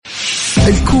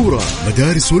الكورة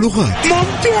مدارس ولغات.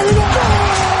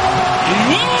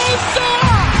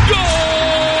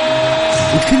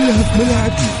 وكلها في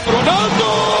ملاعبنا.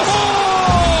 رونالدو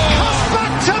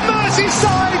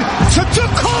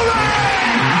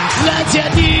لا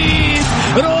جديد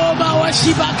روما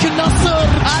وشباك النصر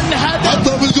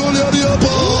الهدف بالجول يا رياض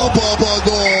بابا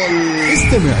جول.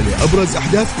 استمع لأبرز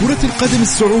أحداث كرة القدم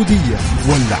السعودية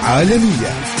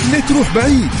والعالمية. لا تروح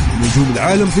بعيد، نجوم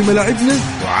العالم في ملاعبنا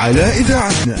وعلى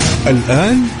إذاعتنا.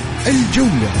 الآن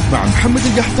الجولة مع محمد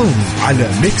القحطاني على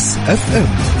ميكس اف ام.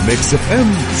 ميكس اف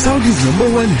ام سعوديز نمبر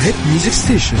 1 هيت ميوزك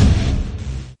ستيشن.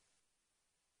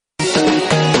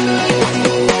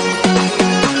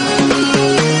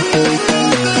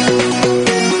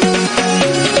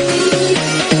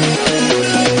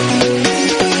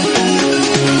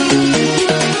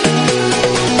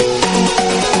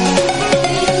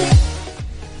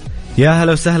 يا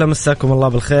هلا وسهلا، مساكم الله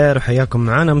بالخير وحياكم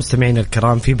معنا مستمعين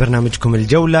الكرام في برنامجكم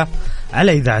الجولة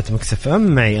على إذاعة ميكس اف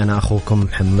ام. معي أنا أخوكم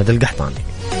محمد القحطاني.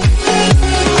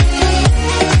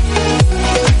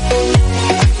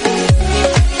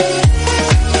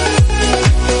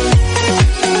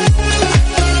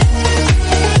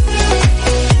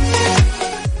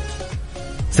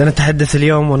 سنتحدث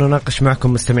اليوم ونناقش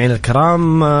معكم مستمعين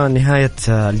الكرام نهاية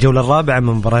الجولة الرابعة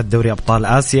من مباراة دوري أبطال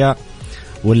آسيا،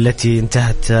 والتي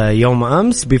انتهت يوم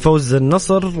أمس بفوز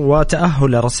النصر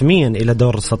وتأهل رسميا إلى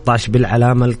دور 16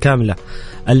 بالعلامة الكاملة.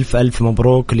 ألف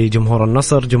مبروك لجمهور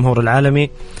النصر، جمهور العالمي،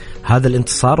 هذا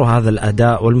الانتصار وهذا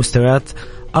الأداء والمستويات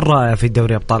الرائعة في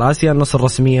دوري أبطال آسيا. النصر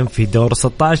رسميا في دور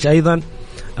 16 أيضا.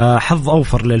 حظ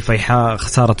أوفر للفيحاء،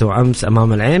 خسارته أمس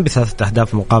أمام العين ب3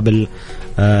 أهداف مقابل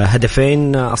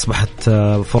هدفين. أصبحت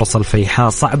فرص الفيحاء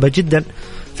صعبة جدا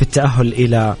في التأهل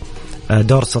إلى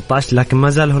دور 16، لكن ما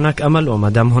زال هناك أمل، وما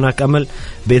دام هناك أمل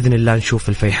بإذن الله نشوف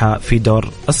الفيحاء في دور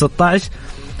 16.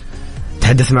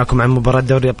 تحدث معكم عن مباراة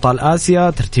دوري أبطال آسيا،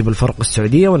 ترتيب الفرق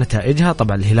السعودية ونتائجها.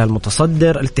 طبعا الهلال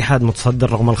متصدر، الاتحاد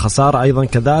متصدر رغم الخسارة أيضا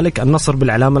كذلك. النصر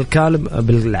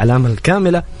بالعلامة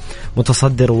الكاملة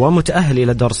متصدر ومتأهل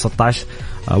إلى دور 16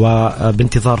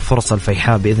 وبانتظار فرص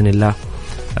الفيحاء بإذن الله،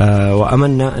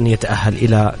 وأملنا أن يتأهل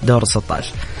إلى دور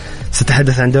 16.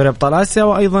 ستحدث عن دوري أبطال آسيا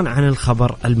وأيضا عن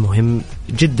الخبر المهم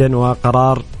جدا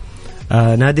وقرار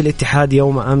نادي الاتحاد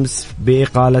يوم أمس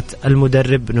بإقالة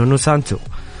المدرب نونو سانتو.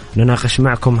 نناقش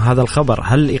معكم هذا الخبر.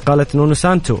 هل إقالة نونو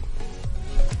سانتو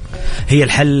هي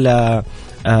الحل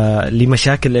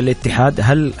لمشاكل الاتحاد؟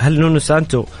 هل نونو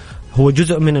سانتو هو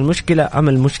جزء من المشكلة أم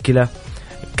المشكلة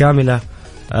كاملة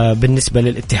بالنسبة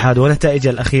للاتحاد ونتائجه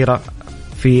الأخيرة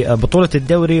في بطولة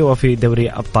الدوري وفي دوري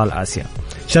أبطال آسيا؟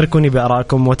 شاركوني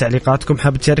بآرائكم وتعليقاتكم.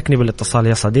 حاب تشاركني بالاتصال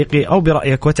يا صديقي أو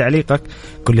برأيك وتعليقك؟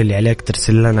 كل اللي عليك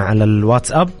ترسل لنا على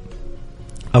الواتساب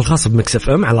الخاص بميكس اف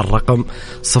ام على الرقم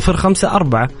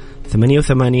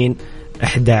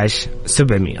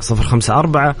 054-88-11-700 054-88-11-700.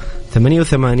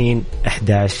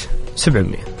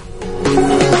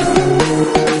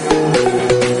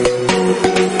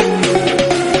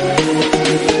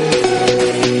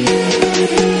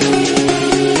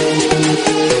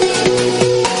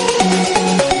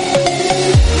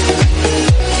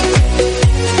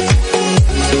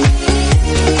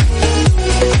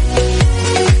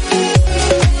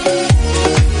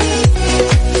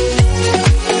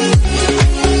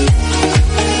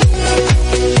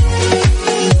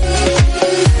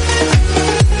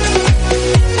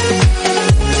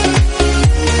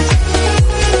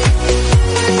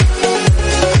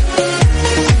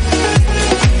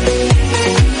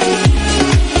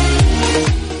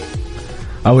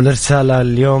 أول رسالة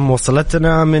اليوم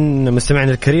وصلتنا من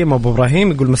مستمعنا الكريم أبو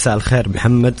إبراهيم، يقول مساء الخير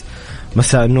محمد،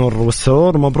 مساء النور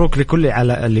والسرور، مبروك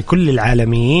لكل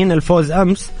العالميين. الفوز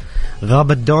أمس،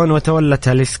 غاب الدون وتولى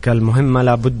تاليسكا المهمة.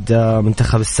 لابد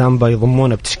منتخب السامبا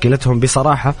يضمون بتشكيلتهم،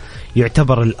 بصراحة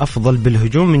يعتبر الأفضل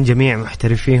بالهجوم من جميع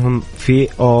محترفيهم في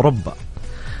أوروبا.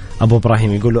 أبو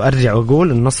إبراهيم يقول له أرجع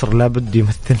وأقول النصر لابد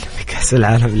يمثلنا في كأس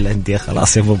العالم للأندية.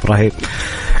 خلاص يا أبو إبراهيم.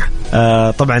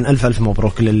 طبعا ألف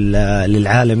مبروك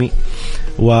للعالمي،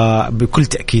 وبكل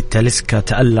تأكيد تاليسكا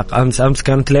تألق أمس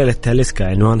كانت ليلة تاليسكا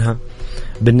عنوانها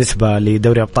بالنسبة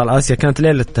لدوري أبطال آسيا، كانت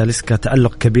ليلة تاليسكا،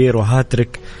 تألق كبير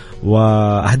وهاتريك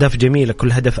وأهداف جميلة،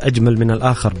 كل هدف أجمل من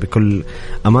الآخر بكل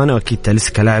أمانة. وأكيد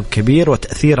تاليسكا لاعب كبير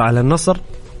وتأثير على النصر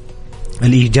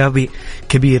الإيجابي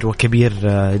كبير وكبير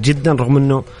جدا، رغم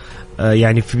أنه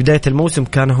يعني في بداية الموسم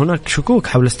كان هناك شكوك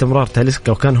حول استمرار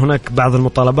تاليسكا، وكان هناك بعض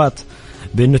المطالبات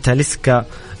بأنه تاليسكا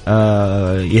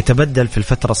يتبدل في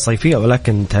الفترة الصيفية،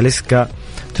 ولكن تاليسكا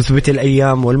تثبت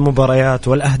الأيام والمباريات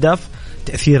والأهداف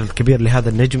تأثير الكبير لهذا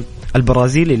النجم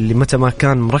البرازيلي اللي متى ما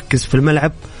كان مركز في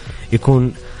الملعب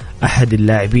يكون أحد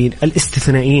اللاعبين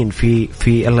الاستثنائيين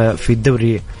في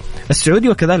الدوري السعودي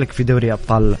وكذلك في دوري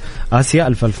أبطال آسيا.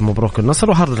 ألف مبروك النصر،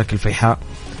 وهارد لك الفيحاء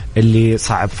اللي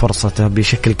صعب فرصته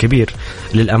بشكل كبير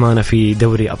للأمانة في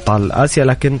دوري أبطال آسيا،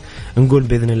 لكن نقول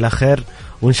بإذن الله خير،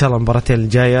 وإن شاء الله المباراتين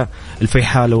الجاية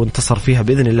الفيحاء لو انتصر فيها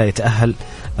بإذن الله يتأهل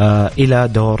إلى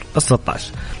دور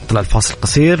 16. طلع الفاصل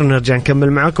قصير ونرجع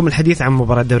نكمل معكم الحديث عن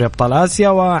مباراة دوري أبطال آسيا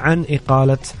وعن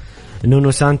إقالة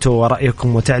نونو سانتو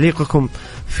ورأيكم وتعليقكم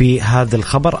في هذا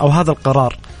الخبر أو هذا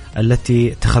القرار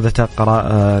التي اتخذته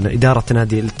إدارة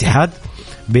نادي الاتحاد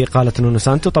بإقالة نونو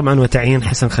سانتو طبعا، وتعيين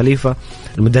حسن خليفة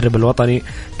المدرب الوطني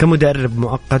كمدرب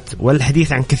مؤقت،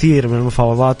 والحديث عن كثير من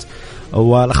المفاوضات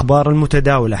والأخبار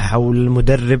المتداولة حول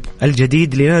المدرب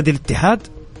الجديد لنادي الاتحاد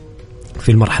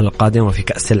في المرحلة القادمة وفي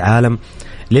كأس العالم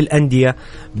للأندية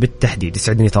بالتحديد.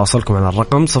 يسعدني تواصلكم على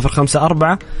الرقم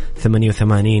 054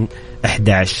 88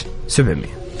 11 700.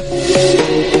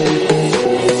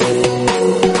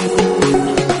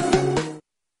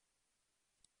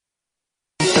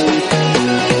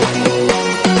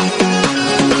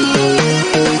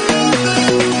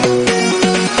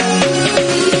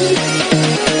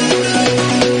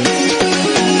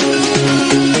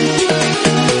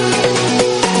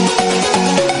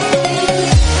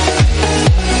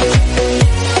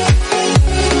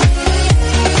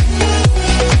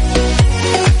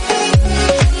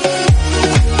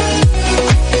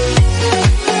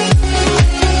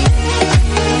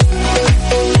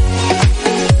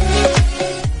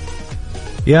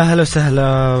 يا هلا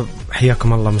وسهلا،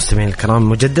 حياكم الله مستمعين الكرام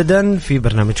مجددا في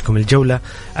برنامجكم الجولة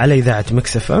على إذاعة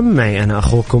مكس اف ام، معي أنا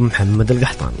أخوكم محمد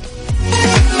القحطاني.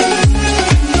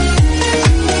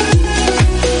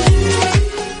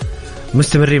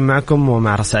 مستمرين معكم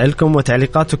ومع رسائلكم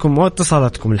وتعليقاتكم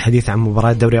واتصالاتكم الحديث عن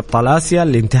مباراة دوري أبطال آسيا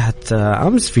اللي انتهت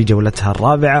أمس في جولتها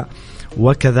الرابعة،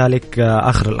 وكذلك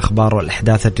آخر الأخبار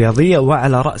والأحداث الرياضية،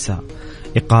 وعلى رأسها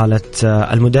إقالة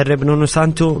المدرب نونو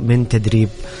سانتو من تدريب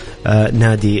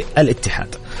نادي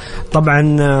الاتحاد.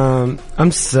 طبعا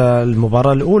أمس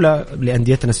المباراة الأولى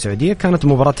لأنديتنا السعودية كانت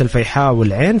مباراة الفيحاء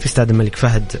والعين في استاد الملك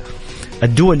فهد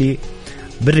الدولي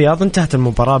بالرياض. انتهت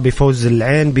المباراة بفوز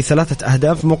العين ب3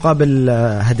 أهداف مقابل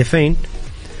هدفين.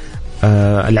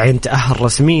 العين تأهل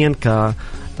رسميا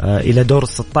إلى دور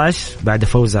 16 بعد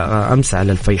فوز أمس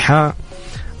على الفيحاء.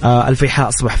 الفيحاء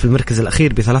أصبح في المركز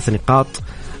الأخير ب3 نقاط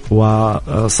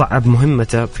وصعب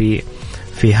مهمته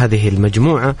في هذه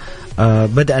المجموعة.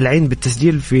 بدأ العين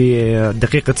بالتسجيل في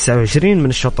دقيقة 29 من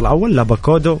الشوط الأول،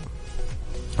 لاباكودو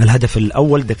الهدف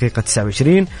الأول دقيقة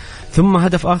 29، ثم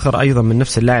هدف آخر أيضا من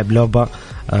نفس اللاعب لوبا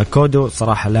كودو،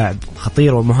 صراحة لاعب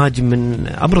خطير ومهاجم من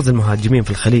أبرز المهاجمين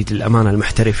في الخليج للأمانة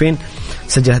المحترفين،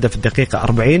 سجل هدف الدقيقة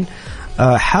 40.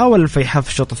 حاول الفيحاء في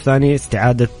الشوط الثاني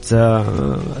استعادة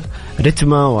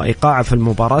رتمه وإيقاعه في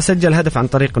المباراة، سجل هدف عن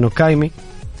طريق نوكايمي،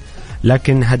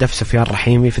 لكن هدف سفيان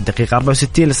رحيمي في الدقيقة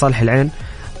 64 لصالح العين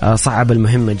صعب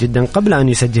المهمة جدا، قبل أن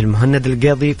يسجل مهند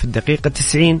القيضي في الدقيقة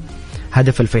 90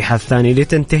 هدف الفيحاء الثاني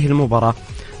لتنتهي المباراة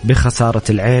بخسارة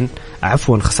العين،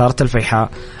 خسارة الفيحاء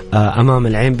أمام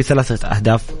العين ب3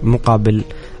 أهداف مقابل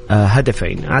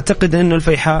هدفين. أعتقد أن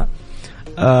الفيحاء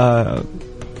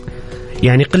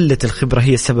يعني قلة الخبرة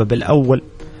هي السبب الأول،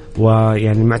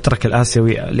 ويعني المعترك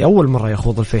الآسيوي لأول مرة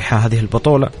يخوض الفيحاء هذه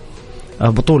البطولة.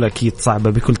 بطولة أكيد صعبة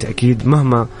بكل تأكيد،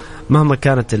 مهما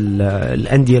كانت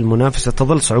الأندية المنافسة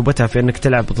تظل صعوبتها في أنك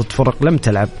تلعب ضد فرق لم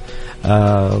تلعب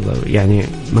يعني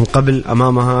من قبل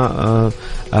أمامها.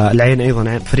 العين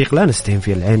أيضا فريق لا نستهين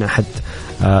فيه، العين أحد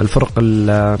الفرق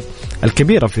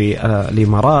الكبيرة في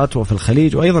الإمارات وفي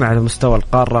الخليج وأيضا على مستوى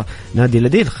القارة، نادي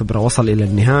لديه الخبرة، وصل إلى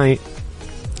النهائي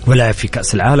ولعب في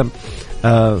كأس العالم،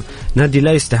 نادي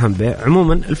لا يستهان به.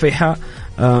 عموما الفيحاء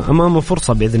أمامه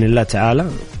فرصة بإذن الله تعالى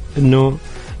أنه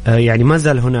يعني ما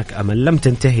زال هناك أمل، لم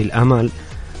تنتهي الآمال،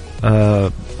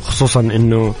 خصوصا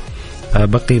أنه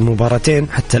بقي مباراتين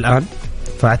حتى الآن،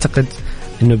 فأعتقد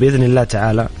أنه بإذن الله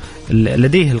تعالى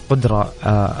لديه القدرة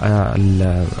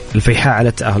الفيحاء على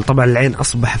التأهل. طبعا العين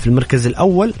أصبح في المركز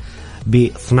الأول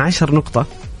ب12 نقطة،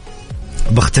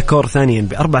 بختكور ثانيا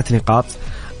ب4 نقاط،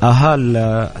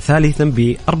 آهال ثالثا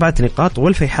ب4 نقاط،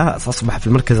 والفيحاء أصبح في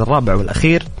المركز الرابع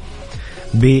والأخير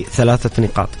ب3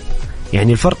 نقاط.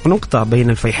 يعني الفرق نقطة بين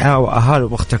الفيحاء وآهال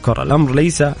وبختكور. الأمر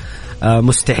ليس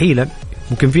مستحيلا،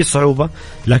 ممكن فيه صعوبة،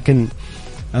 لكن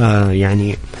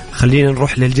يعني خلينا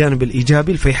نروح للجانب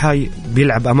الإيجابي. الفيحاء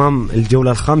بيلعب أمام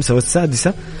الجولة الخامسة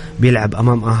والسادسة، بيلعب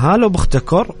أمام آهال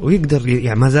وبختكور، ويقدر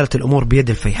يعني ما زالت الأمور بيد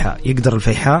الفيحاء. يقدر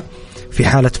الفيحاء في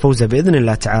حالة فوزه بإذن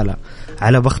الله تعالى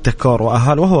على بختكور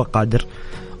وآهال،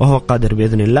 وهو قادر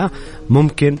بإذن الله،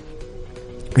 ممكن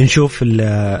نشوف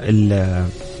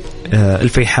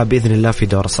الفيحاء بإذن الله في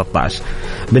دور 16.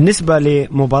 بالنسبة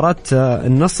لمباراة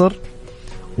النصر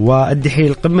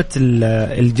والدحيل قمة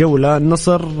الجولة،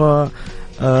 النصر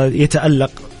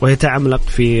يتألق ويتعملق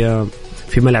في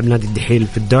ملعب نادي الدحيل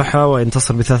في الدوحة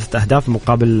وينتصر ب3 أهداف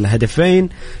مقابل هدفين.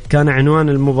 كان عنوان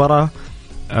المباراة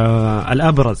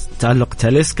الأبرز تألق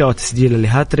تاليسكا وتسجيل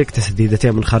لهاتريك،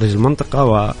 تسديدتين من خارج المنطقة،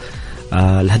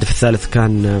 والهدف الثالث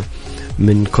كان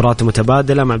من كرات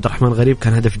متبادلة مع عبد الرحمن غريب،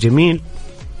 كان هدف جميل.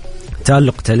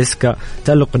 تألق تاليسكا،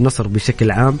 تألق النصر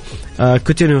بشكل عام.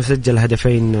 كوتينيو سجل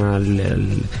هدفين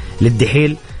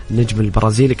للدحيل النجم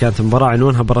البرازيلي، كانت مباراة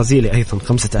عنوانها برازيلي أيضا،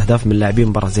 5 أهداف من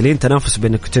لاعبين برازيليين، تنافس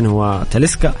بين كوتينيو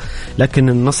وتاليسكا. لكن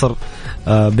النصر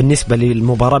بالنسبة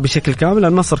للمباراة بشكل كامل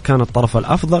النصر كان الطرف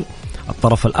الأفضل،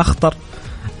 الطرف الأخطر.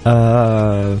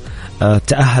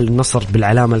 تأهل النصر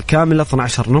بالعلامة الكاملة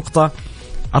 12 نقطة،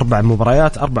 4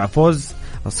 مباريات 4 فوز.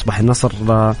 أصبح النصر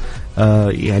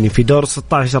يعني في دور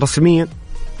 16 رسميا.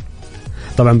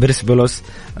 طبعا بريسبولوس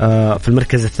في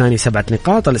المركز الثاني 7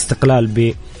 نقاط،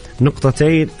 الاستقلال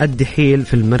بنقطتين، الدحيل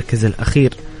في المركز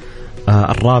الأخير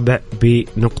الرابع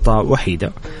بنقطة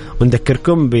وحيدة.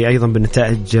 ونذكركم أيضا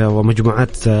بنتائج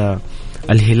ومجموعات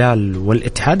الهلال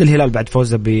والاتحاد. الهلال بعد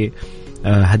فوزه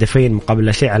بهدفين مقابل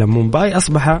لا شيء على مومباي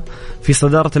أصبح في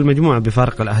صدارة المجموعة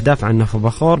بفارق الأهداف عن نفو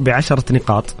بخور ب10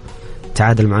 نقاط،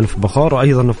 تعادل مع نفو بخور.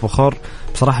 وأيضا نفو بخور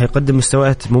بصراحة يقدم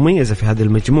مستويات مميزة في هذه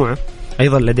المجموعة،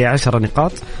 أيضا لديه 10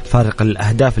 نقاط فارق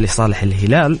الأهداف لصالح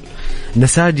الهلال.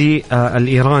 نساجي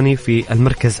الإيراني في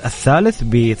المركز الثالث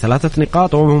ب3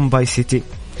 نقاط، ومومباي سيتي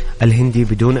الهندي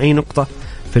بدون أي نقطة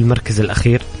في المركز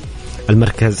الأخير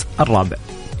المركز الرابع.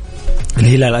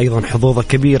 الهلال أيضا حظوظه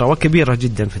كبيرة وكبيرة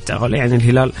جدا في التأهل، يعني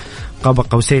الهلال قاب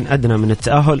قوسين أدنى من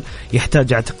التأهل،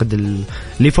 يحتاج أعتقد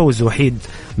لفوز وحيد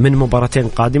من مباراتين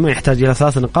قادمة، يحتاج إلى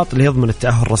 3 نقاط ليضمن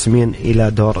التأهل رسميا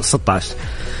إلى دور 16.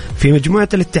 في مجموعة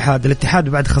الاتحاد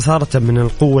بعد خسارته من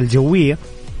القوة الجوية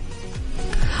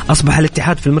أصبح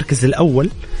الاتحاد في المركز الأول،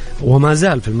 وما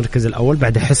زال في المركز الأول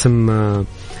بعد حسم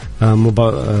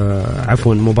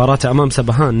مباراة أمام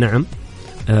سبهان، نعم،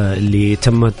 اللي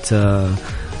تمت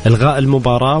إلغاء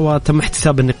المباراة وتم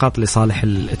احتساب النقاط لصالح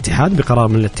الاتحاد بقرار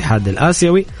من الاتحاد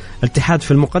الآسيوي. الاتحاد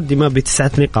في المقدمة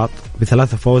ب9 نقاط ب3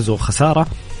 فوز وخسارة.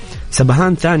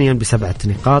 سبهان ثانيا ب7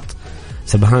 نقاط،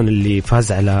 سبهان اللي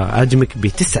فاز على أجمك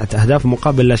ب9 أهداف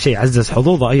مقابل لا شيء، عزز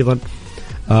حظوظه أيضا.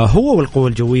 هو والقوة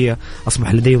الجوية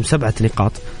أصبح لديهم 7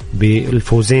 نقاط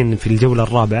بالفوزين في الجولة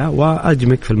الرابعة،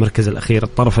 وأجمك في المركز الأخير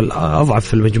الطرف الأضعف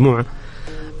في المجموعة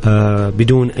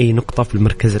بدون أي نقطة في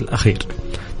المركز الأخير.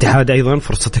 الاتحاد أيضا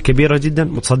فرصته كبيرة جدا،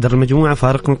 متصدر المجموعة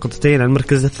فارق نقطتين عن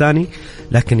المركز الثاني،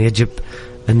 لكن يجب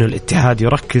أن الاتحاد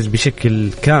يركز بشكل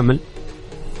كامل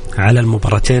على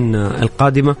المباراتين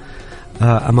القادمة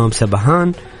أمام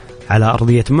سبهان على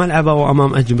أرضية ملعبه،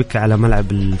 وأمام أجبك على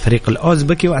ملعب الفريق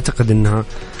الأوزبكي. وأعتقد أنها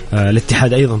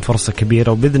الاتحاد أيضا فرصة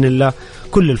كبيرة، وبإذن الله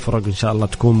كل الفرق إن شاء الله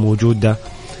تكون موجودة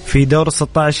في دور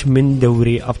 16 من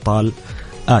دوري أبطال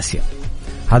آسيا.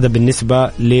 هذا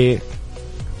بالنسبة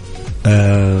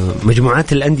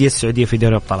لمجموعات الأندية السعودية في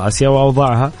دوري أبطال آسيا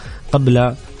وأوضاعها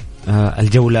قبل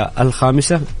الجولة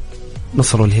الخامسة.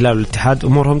 نصر والهلال والاتحاد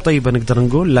أمورهم طيبة نقدر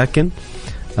نقول، لكن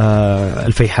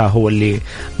الفيحاء هو اللي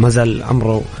ما زال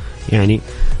أمره يعني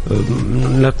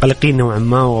قلقين نوعا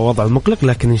ما ووضع مقلق،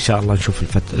 لكن إن شاء الله نشوف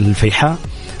الفيحاء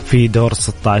في دور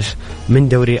 16 من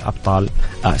دوري أبطال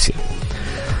آسيا.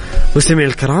 مستمعي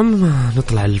الكرام،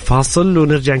 نطلع الفاصل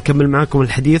ونرجع نكمل معكم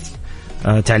الحديث،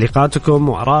 تعليقاتكم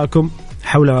وآراءكم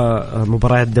حول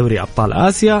مباريات دوري أبطال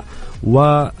آسيا،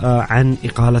 وعن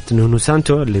إقالة نونو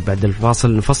سانتو اللي بعد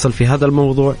الفاصل نفصل في هذا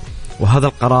الموضوع وهذا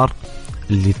القرار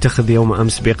اللي اتخذ يوم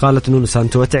أمس بإقالة نونو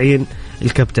سانتو وتعيين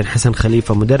الكابتن حسن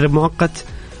خليفة مدرب مؤقت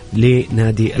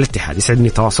لنادي الاتحاد. يسعدني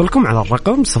تواصلكم على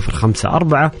الرقم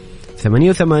 054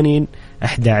 88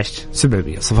 11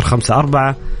 700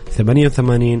 054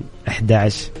 88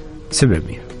 11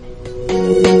 700.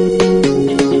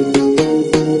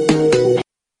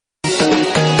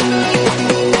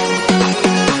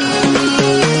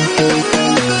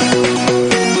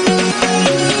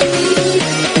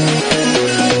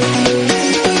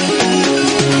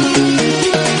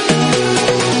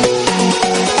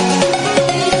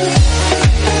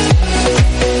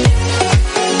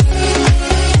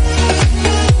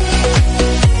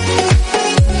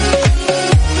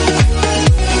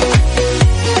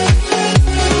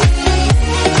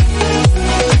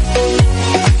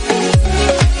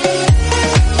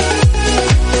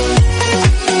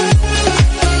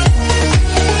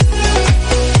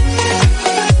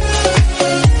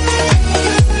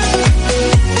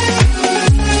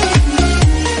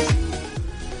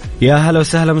 يا هلا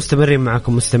وسهلا، مستمرين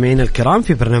معكم مستمعين الكرام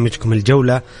في برنامجكم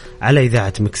الجولة على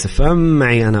إذاعة مكس اف ام.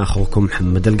 معي أنا أخوكم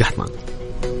محمد القحطان.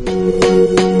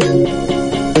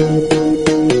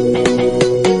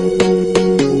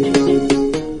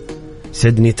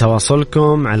 سعدني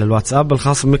تواصلكم على الواتساب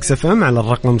الخاص بمكس اف ام على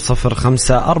الرقم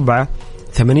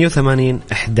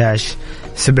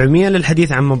 0548811700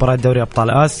 للحديث عن مباراة دوري أبطال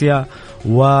آسيا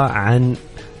وعن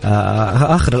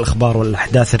آخر الأخبار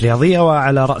والأحداث الرياضية،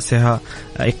 وعلى رأسها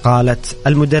إقالة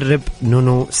المدرب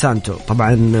نونو سانتو.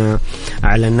 طبعا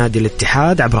على النادي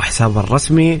الاتحاد عبر حسابه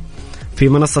الرسمي في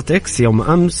منصة إكس يوم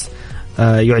أمس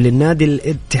يعلن نادي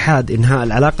الاتحاد إنهاء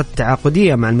العلاقة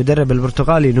التعاقدية مع المدرب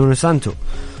البرتغالي نونو سانتو،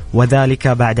 وذلك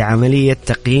بعد عملية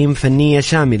تقييم فنية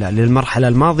شاملة للمرحلة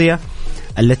الماضية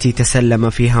التي تسلم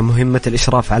فيها مهمة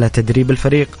الإشراف على تدريب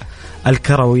الفريق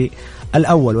الكروي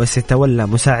الأول، وسيتولى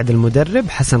مساعد المدرب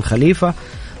حسن خليفة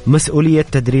مسؤولية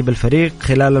تدريب الفريق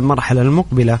خلال المرحلة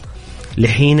المقبلة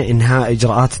لحين إنهاء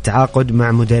إجراءات التعاقد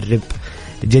مع مدرب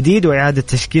جديد وإعادة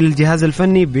تشكيل الجهاز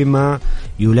الفني بما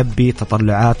يلبي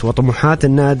تطلعات وطموحات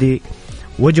النادي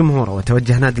وجمهوره.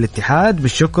 وتوجه نادي الاتحاد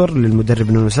بالشكر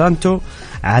للمدرب نونو سانتو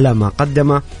على ما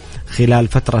قدمه خلال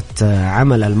فترة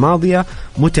عمل الماضية،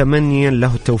 متمنيا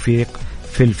له التوفيق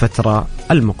في الفترة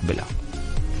المقبلة.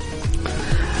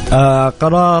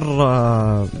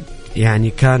 قرار يعني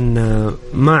كان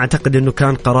ما أعتقد أنه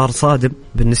كان قرار صادم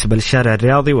بالنسبة للشارع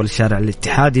الرياضي والشارع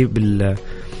الاتحادي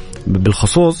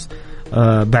بالخصوص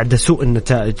بعد سوء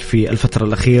النتائج في الفترة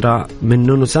الأخيرة من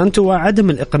نونو سانتو وعدم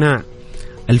الإقناع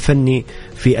الفني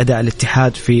في أداء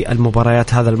الاتحاد في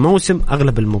المباريات هذا الموسم.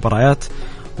 أغلب المباريات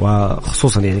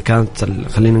وخصوصا يعني كانت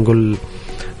خلينا نقول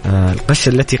القشة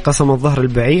التي قسمت ظهر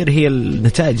البعير هي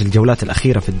النتائج الجولات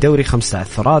الأخيرة في الدوري، 5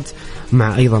 تعثرات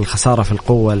مع أيضا الخسارة في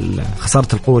خسارة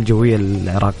القوة الجوية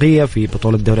العراقية في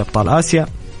بطولة دوري أبطال آسيا،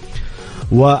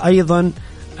 وأيضا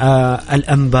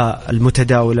الأنباء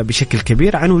المتداولة بشكل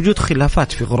كبير عن وجود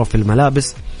خلافات في غرف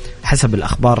الملابس حسب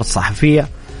الأخبار الصحفية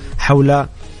حول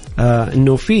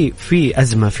أنه في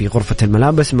أزمة في غرفة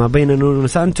الملابس ما بين نونو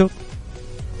سانتو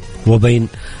وبين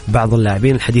بعض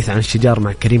اللاعبين. الحديث عن الشجار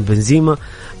مع كريم بنزيما،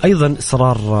 أيضا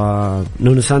إصرار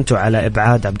نونو سانتو على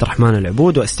إبعاد عبد الرحمن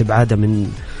العبود واستبعاده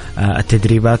من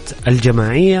التدريبات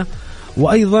الجماعية،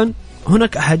 وأيضا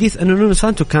هناك أحاديث أن نونو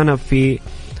سانتو كان في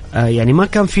يعني ما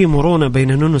كان في مرونة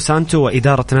بين نونو سانتو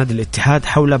وإدارة نادي الاتحاد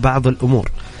حول بعض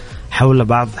الأمور، حول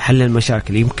بعض حل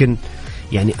المشاكل. يمكن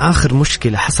يعني آخر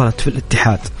مشكلة حصلت في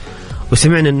الاتحاد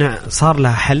وسمعنا أن صار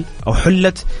لها حل أو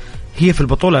حلت هي في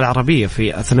البطولة العربية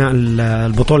في أثناء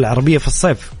البطولة العربية في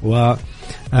الصيف،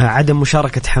 وعدم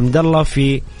مشاركة حمد الله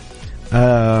في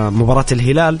مباراة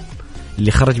الهلال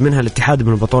اللي خرج منها الاتحاد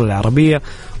من البطولة العربية،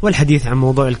 والحديث عن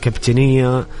موضوع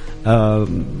الكابتنية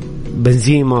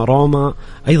بنزيما روما،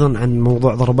 أيضا عن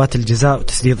موضوع ضربات الجزاء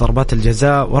وتسديد ضربات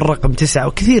الجزاء والرقم 9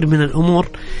 وكثير من الأمور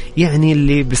يعني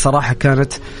اللي بصراحة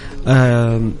كانت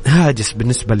هاجس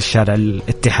بالنسبة للشارع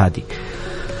الاتحادي.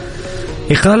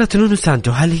 إقالة نونو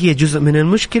سانتو هل هي جزء من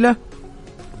المشكلة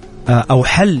أو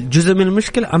حل جزء من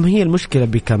المشكلة أم هي المشكلة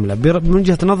بكاملة؟ من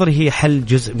وجهة نظري هي حل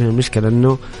جزء من المشكلة،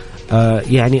 أنه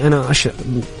يعني أنا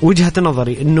وجهة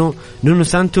نظري أنه نونو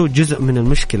سانتو جزء من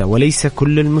المشكلة وليس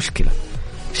كل المشكلة،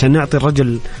 عشان نعطي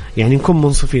الرجل يعني نكون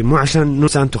منصفين، مو عشان نونو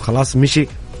سانتو خلاص مشي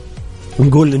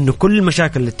ونقول أنه كل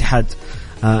مشاكل الاتحاد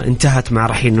انتهت مع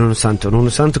رحيل نونو سانتو. نونو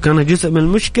سانتو كان جزء من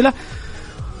المشكلة،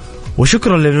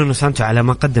 وشكرا لنونو سانتو على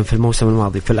ما قدم في الموسم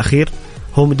الماضي. في الأخير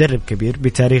هو مدرب كبير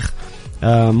بتاريخ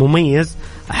مميز،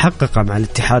 حقق مع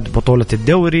الاتحاد بطولة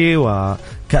الدوري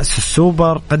وكأس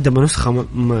السوبر، قدم نسخة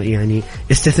يعني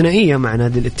استثنائية مع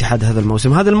نادي الاتحاد هذا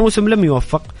الموسم. هذا الموسم لم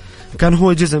يوفق، كان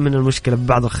هو جزء من المشكلة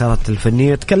ببعض الخيارات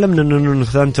الفنية. تكلمنا أن نونو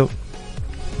سانتو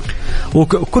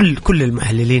وكل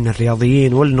المحللين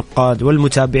الرياضيين والنقاد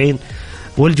والمتابعين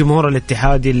والجمهور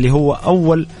الاتحادي اللي هو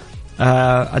أول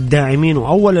الداعمين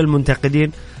وأول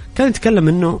المنتقدين كان يتكلم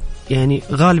أنه يعني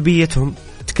غالبيتهم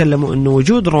تكلموا أنه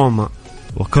وجود روما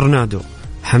وكورنادو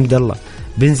حمد الله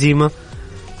بنزيما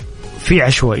في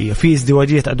عشوائية، في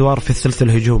ازدواجية أدوار في الثلث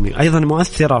الهجومي، أيضا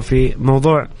مؤثرة في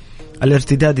موضوع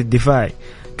الارتداد الدفاعي.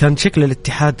 كان شكل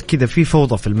الاتحاد كذا في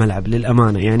فوضى في الملعب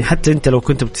للأمانة، يعني حتى أنت لو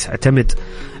كنت بتعتمد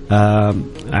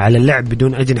على اللعب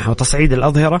بدون أجنحة وتصعيد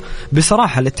الأظهرة،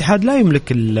 بصراحة الاتحاد لا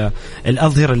يملك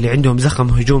الأظهرة اللي عندهم زخم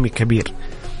هجومي كبير،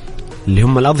 اللي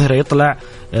هم الأظهرة يطلع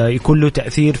يكون له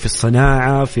تأثير في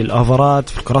الصناعة في الأوفرات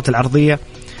في الكرات العرضية،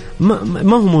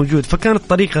 ما هو موجود. فكانت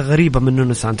طريقة غريبة من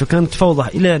نونو سانتو، كانت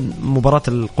فوضى إلى مباراة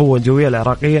القوة الجوية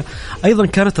العراقية. أيضا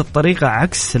كانت الطريقة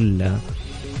عكس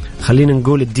خلينا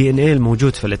نقول الدي ان اي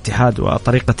الموجود في الاتحاد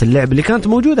وطريقة اللعب اللي كانت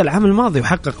موجودة العام الماضي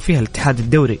وحقق فيها الاتحاد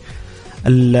الدوري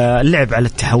اللعب على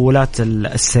التحولات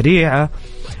السريعة،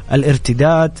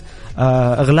 الارتداد،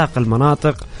 إغلاق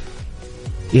المناطق.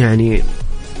 يعني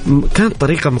كانت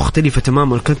طريقة مختلفة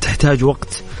تماما وكانت تحتاج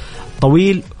وقت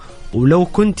طويل. ولو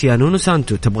كنت يا نونو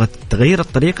سانتو تبغى تغير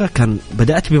الطريقة كان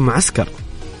بدأت بمعسكر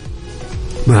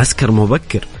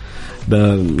مبكر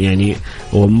يعني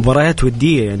ومباريات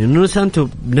ودية. يعني نونو سانتو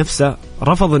بنفسه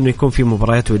رفض أنه يكون في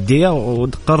مباريات ودية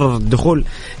وقرر الدخول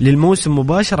للموسم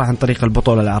مباشرة عن طريق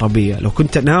البطولة العربية. لو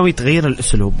كنت ناوي تغير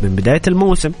الأسلوب من بداية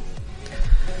الموسم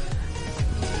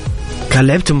كان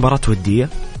لعبت مباراة ودية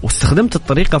واستخدمت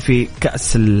الطريقة في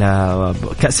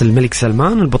كأس الملك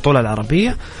سلمان البطولة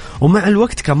العربية، ومع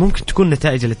الوقت كان ممكن تكون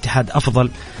نتائج الاتحاد أفضل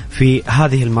في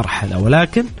هذه المرحلة.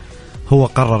 ولكن هو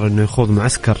قرر أنه يخوض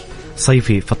معسكر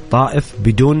صيفي في الطائف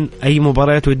بدون أي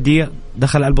مباريات ودية.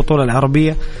 دخل على البطولة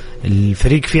العربية،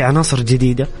 الفريق فيه عناصر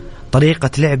جديدة، طريقة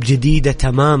لعب جديدة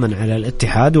تماما على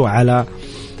الاتحاد وعلى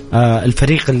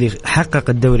الفريق اللي حقق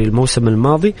الدوري الموسم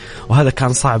الماضي، وهذا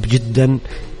كان صعب جدا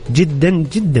جدا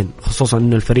جدا، خصوصا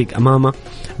أن الفريق أمامه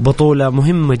بطولة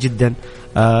مهمة جدا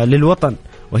للوطن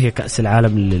وهي كأس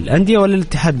العالم للأندية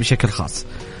وللاتحاد بشكل خاص.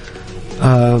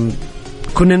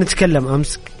 كنا نتكلم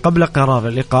أمس قبل قرار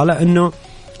الإقالة أنه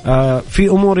في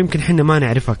أمور يمكن حنا ما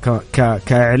نعرفها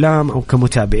كإعلام أو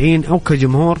كمتابعين أو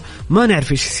كجمهور، ما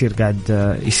نعرف إيش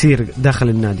يصير داخل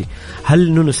النادي.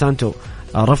 هل نونو سانتو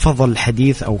رفض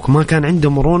الحديث أو ما كان عنده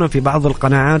مرونة في بعض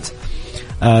القناعات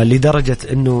لدرجة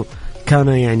أنه كان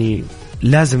يعني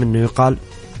لازم أنه يقال،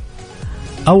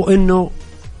 أو أنه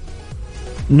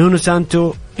نونو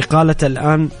سانتو إقالة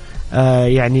الآن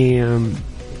يعني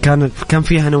كان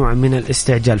فيها نوع من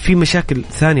الاستعجال. في مشاكل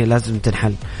ثانية لازم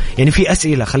تنحل، يعني في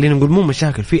أسئلة، خلينا نقول مو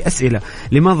مشاكل، في أسئلة.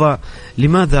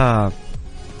 لماذا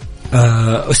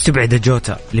استبعد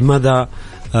جوتا؟ لماذا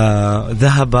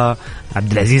ذهب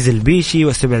عبد العزيز البيشي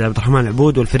واستبعد عبد الرحمن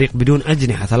العبود والفريق بدون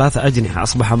أجنحة، 3 أجنحة،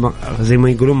 أصبح زي ما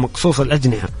يقولون مقصوص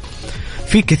الأجنحة.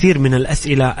 في كثير من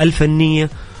الأسئلة الفنية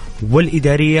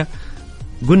والإدارية.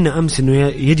 قلنا أمس أنه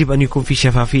يجب أن يكون في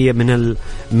شفافية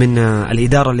من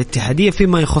الإدارة الاتحادية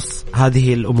فيما يخص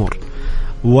هذه الأمور.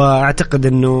 وأعتقد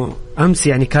أنه أمس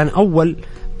يعني كان أول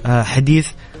حديث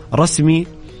رسمي،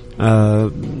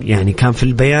 يعني كان في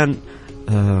البيان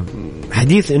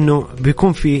حديث أنه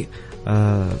بيكون في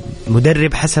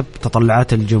مدرب حسب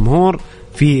تطلعات الجمهور.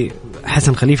 في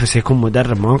حسن خليفة سيكون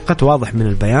مدرب مؤقت، واضح من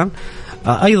البيان.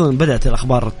 أيضا بدأت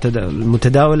الأخبار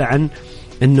المتداولة عن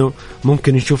أنه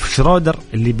ممكن نشوف شرودر،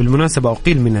 اللي بالمناسبة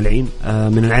أقيل من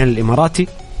العين الإماراتي،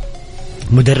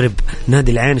 مدرب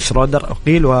نادي العين شرودر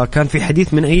أقيل، وكان في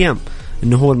حديث من أيام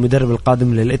أنه هو المدرب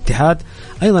القادم للاتحاد.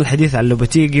 أيضا الحديث عن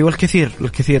لوبتيجي والكثير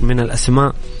من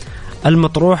الأسماء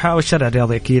المطروحة. والشارع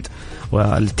الرياضي أكيد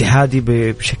والاتحادي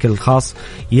بشكل خاص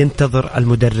ينتظر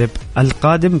المدرب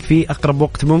القادم في أقرب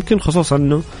وقت ممكن، خصوصا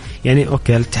أنه يعني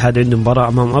أوكي الاتحاد عنده مباراة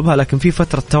أمام أبها، لكن في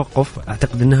فترة توقف.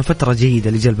 أعتقد أنها فترة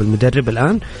جيدة لجلب المدرب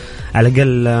الآن، على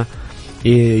الأقل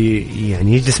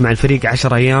يعني يجلس مع الفريق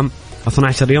 10 أيام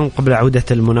 12 يوم قبل عودة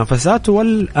المنافسات.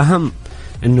 والأهم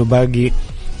أنه باقي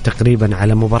تقريبا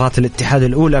على مباراة الاتحاد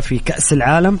الأولى في كأس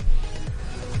العالم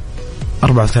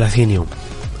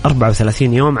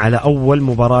 34 يوم على أول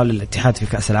مباراة للاتحاد في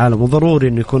كأس العالم. وضروري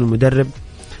أنه يكون المدرب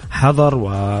حضر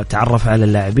وتعرف على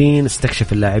اللاعبين،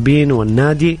 استكشف اللاعبين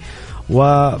والنادي،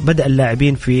 وبدأ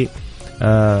اللاعبين في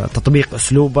تطبيق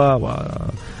أسلوبه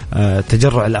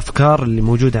وتجرع الأفكار اللي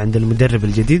موجودة عند المدرب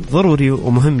الجديد. ضروري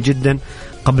ومهم جدا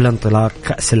قبل انطلاق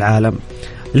كأس العالم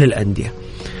للأندية.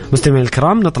 مستمعين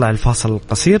الكرام، نطلع الفاصل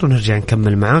القصير ونرجع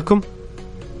نكمل معاكم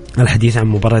الحديث عن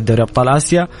مباراة دوري أبطال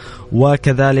آسيا،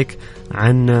 وكذلك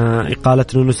عن إقالة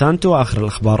نونو سانتو وآخر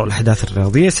الأخبار والأحداث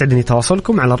الرياضية. سعدني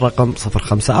تواصلكم على الرقم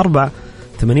 054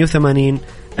 88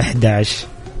 11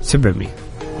 700.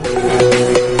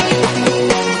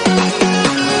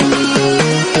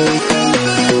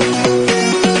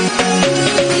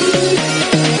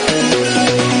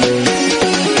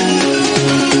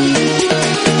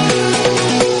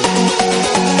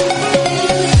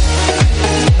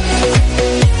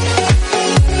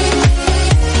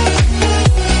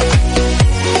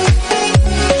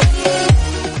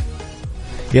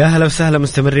 يا هلا وسهلا،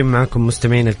 مستمرين معكم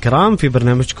مستمعين الكرام في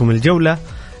برنامجكم الجولة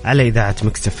على إذاعة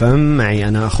مكس اف ام. معي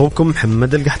أنا أخوكم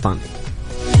محمد القحطاني.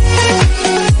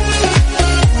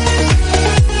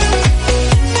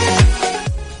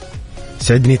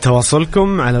 سعدني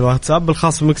تواصلكم على الواتساب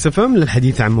الخاص بمكس اف ام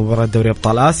للحديث عن مباراة دوري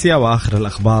أبطال آسيا وآخر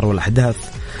الأخبار والأحداث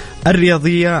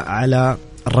الرياضية على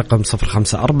الرقم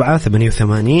 054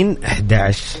 88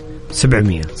 11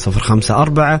 700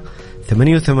 054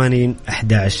 88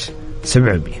 11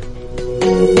 700.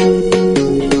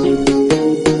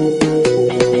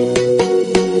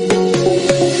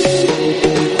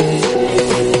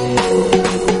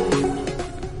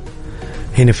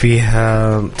 هنا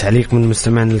فيه تعليق من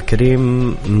مستمعنا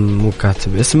الكريم مو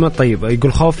كاتب اسمه. طيب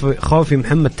يقول خوفي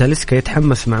محمد تاليسكا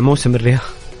يتحمس مع موسم الرياض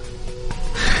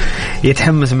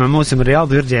يتحمس مع موسم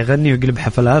الرياض ويرجع يغني ويقلب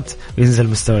حفلات وينزل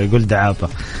مستوى. يقول دعابة.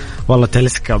 والله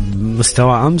تاليسكا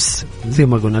مستوى أمس زي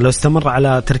ما قلنا لو استمر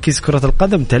على تركيز كرة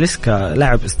القدم تاليسكا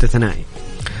لاعب استثنائي.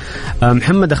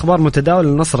 محمد أخبار متداول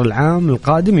النصر العام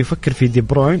القادم يفكر في دي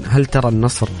بروين. هل ترى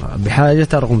النصر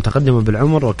بحاجته رغم تقدمه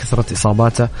بالعمر وكثرة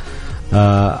إصاباته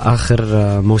آخر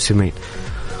موسمين؟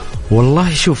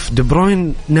 والله شوف دي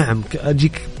بروين نعم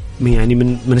أجيك يعني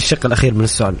من الشق الأخير من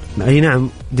السؤال. أي نعم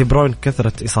دي بروين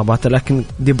كثرة إصاباته لكن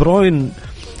دي بروين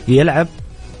يلعب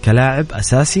كلاعب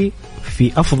أساسي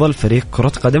في أفضل فريق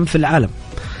كرة قدم في العالم.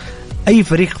 أي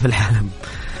فريق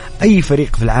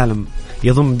في العالم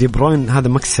يضم دي بروين هذا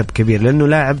مكسب كبير لأنه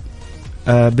لاعب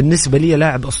بالنسبة لي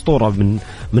لاعب أسطورة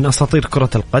من أساطير كرة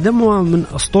القدم ومن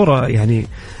أسطورة يعني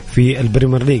في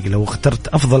البريمير ليج. لو اخترت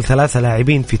أفضل 3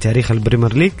 لاعبين في تاريخ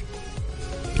البريمير ليج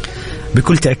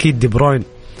بكل تأكيد دي بروين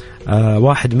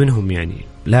واحد منهم. يعني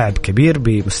لاعب كبير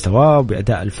بمستواه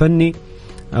وبأداء الفني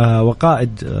وقائد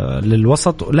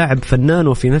للوسط ولاعب فنان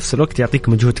وفي نفس الوقت يعطيك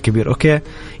مجهود كبير. أوكي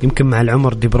يمكن مع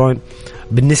العمر دي بروين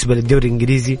بالنسبة للدوري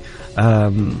الإنجليزي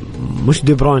مش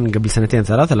دي بروين قبل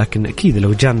 2-3 لكن أكيد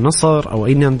لو جاء النصر أو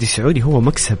أي نادي سعودي هو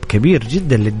مكسب كبير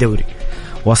جدا للدوري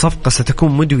وصفقة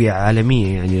ستكون مدوية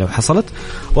عالمية يعني لو حصلت.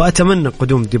 وأتمنى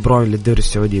قدوم دي بروين للدوري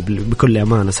السعودي بكل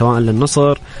أمانة سواء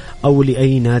للنصر أو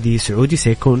لأي نادي سعودي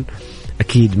سيكون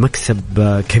أكيد مكسب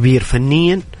كبير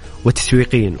فنيا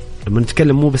وتسويقيا. لما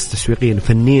نتكلم مو بس تسويقيا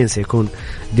فنيا سيكون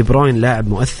دي بروين لاعب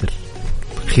مؤثر.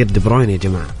 خير دي بروين يا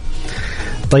جماعة.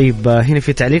 طيب هنا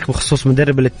في تعليق بخصوص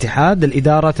مدرب الاتحاد.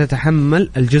 الإدارة تتحمل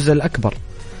الجزء الأكبر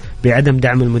بعدم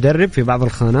دعم المدرب في بعض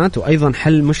الخانات وأيضا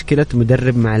حل مشكلة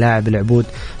مدرب مع لاعب العبود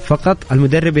فقط.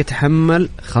 المدرب يتحمل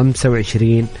 25%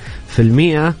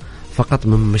 فقط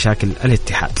من مشاكل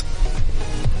الاتحاد.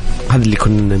 هذا اللي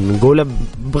كنا نقوله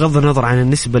بغض النظر عن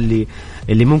النسبة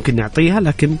اللي ممكن نعطيها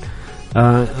لكن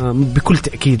بكل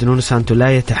تأكيد نونو سانتو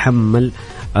لا يتحمل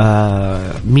 100%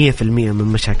 من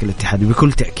مشاكل الاتحاد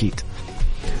بكل تأكيد.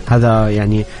 هذا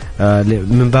يعني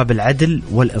من باب العدل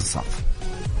والإنصاف.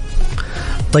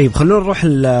 طيب خلونا نروح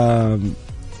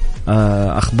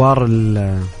أخبار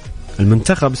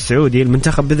المنتخب السعودي.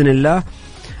 المنتخب بإذن الله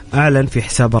أعلن في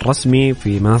حسابه الرسمي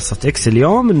في منصة إكس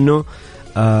اليوم أنه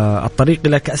الطريق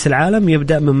إلى كأس العالم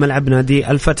يبدأ من ملعب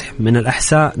نادي الفتح. من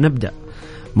الأحساء نبدأ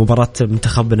مباراة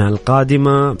منتخبنا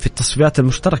القادمة في التصفيات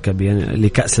المشتركة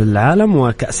لكأس العالم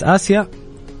وكأس آسيا.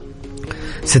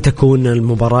 ستكون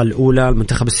المباراة الأولى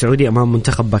المنتخب السعودي أمام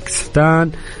منتخب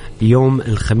باكستان يوم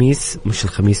الخميس مش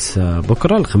الخميس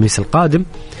بكرة الخميس القادم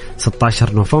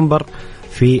 16 نوفمبر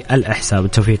في الأحساء.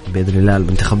 بالتوفيق بإذن الله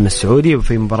لمنتخبنا السعودي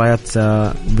وفي مباريات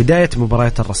بداية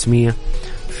مباريات الرسمية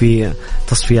في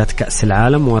تصفيات كأس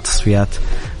العالم وتصفيات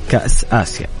كأس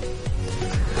آسيا.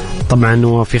 طبعا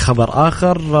وفي خبر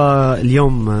آخر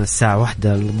اليوم الساعة 1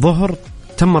 الظهر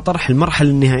تم طرح المرحلة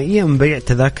النهائية من بيع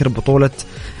تذاكر بطولة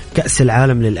كأس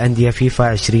العالم للأندية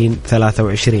فيفا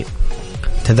 2023.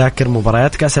 تذاكر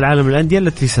مباريات كأس العالم للأندية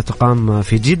التي ستقام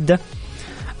في جدة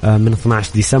من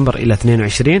 12 ديسمبر إلى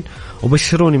 22.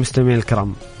 وبشروني مستمعين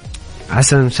الكرام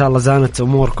عسى إن شاء الله زانت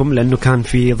أموركم لأنه كان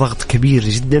في ضغط كبير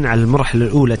جدا على المرحلة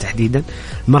الأولى تحديدا.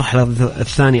 المرحلة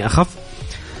الثانية أخف.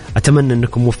 أتمنى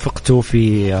أنكم وفقتوا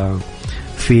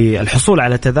في الحصول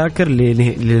على تذاكر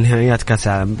لنهائيات كأس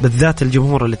العالم بالذات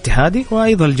الجمهور الاتحادي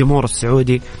وأيضا الجمهور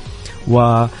السعودي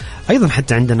وأيضا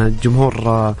حتى عندنا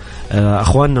جمهور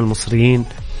أخواننا المصريين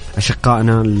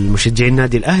أشقائنا المشجعين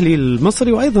نادي الأهلي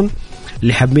المصري وأيضا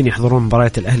اللي حابين يحضرون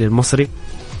مباريات الأهلي المصري.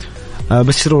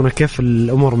 بشرونا كيف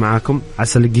الأمور معاكم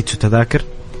عسى لقيتوا تذاكر.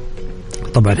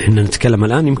 طبعا احنا نتكلم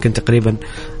الآن يمكن تقريبا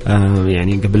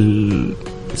يعني قبل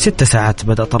 6 ساعات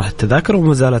بدأ طرح التذاكر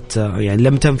وما زالت يعني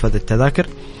لم تنفذ التذاكر.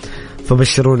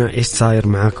 فبشرونا إيش صاير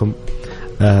معاكم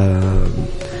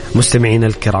مستمعين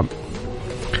الكرام.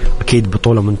 أكيد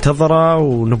بطولة منتظرة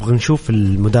ونبغى نشوف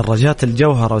المدرجات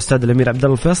الجوهرة أستاذ الأمير عبد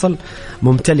الله الفيصل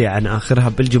ممتلئة عن آخرها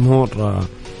بالجمهور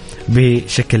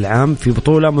بشكل عام في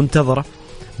بطولة منتظرة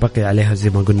بقي عليها زي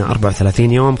ما قلنا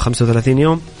 34 يوم 35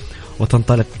 يوم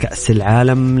وتنطلق كأس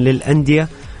العالم للأندية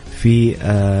في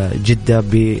جدة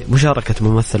بمشاركة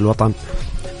ممثل الوطن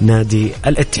نادي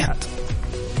الاتحاد.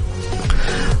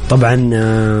 طبعا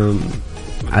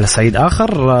على صعيد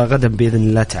آخر غدا بإذن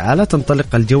الله تعالى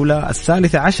تنطلق الجولة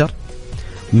 13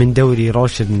 من دوري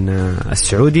روشن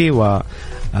السعودي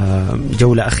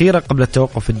وجولة أخيرة قبل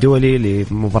التوقف الدولي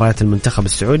لمباريات المنتخب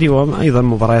السعودي وأيضا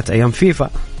مباريات أيام فيفا.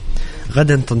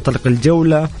 غدا تنطلق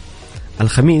الجولة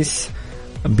الخميس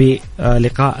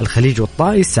بلقاء الخليج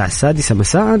والطائي الساعة 6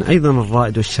 مساء. أيضا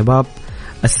الرائد والشباب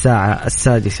الساعة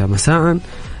 6 مساء.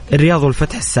 الرياض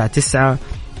والفتح الساعة 9،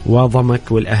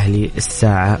 وضمك والأهلي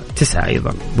الساعة 9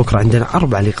 أيضا. بكرة عندنا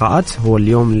 4 لقاءات، هو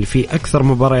اليوم اللي فيه أكثر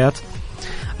مباريات.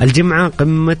 الجمعة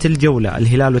قمة الجولة،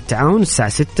 الهلال والتعاون الساعة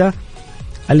 6،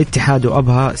 الاتحاد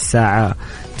وأبها الساعة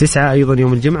 9 أيضا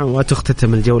يوم الجمعة.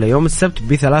 وتختتم الجولة يوم السبت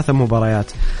ب3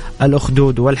 مباريات،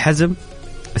 الأخدود والحزم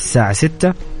الساعة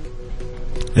 6،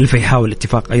 الفيحاء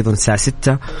والاتفاق أيضا الساعة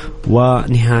 6،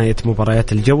 ونهاية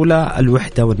مباريات الجولة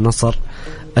الوحدة والنصر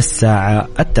الساعة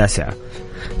 9.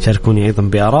 شاركوني أيضا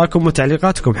بآراءكم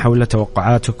وتعليقاتكم حول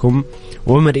توقعاتكم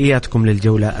ومرئياتكم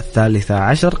للجولة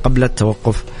 13 قبل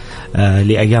التوقف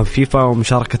لأيام فيفا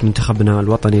ومشاركة منتخبنا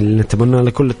الوطني اللي نتمنى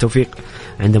لكل التوفيق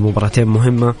عند مباراتين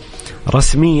مهمة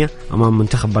رسمية أمام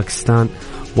منتخب باكستان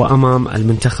وأمام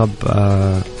المنتخب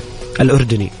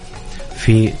الأردني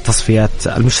في تصفيات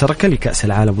المشتركة لكأس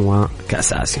العالم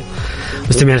وكأس آسيا.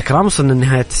 مستمعينا الكرام، وصلنا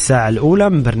لنهاية الساعة الأولى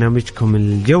من برنامجكم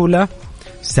الجولة.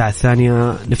 الساعة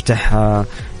الثانية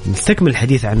نستكمل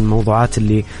الحديث عن الموضوعات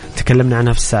اللي تكلمنا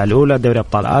عنها في الساعة الأولى، دوري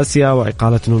أبطال آسيا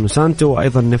وإقالة نونو سانتو،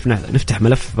 وأيضا نفتح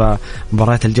ملف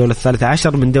مباريات الجولة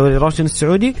 13 من دوري روشن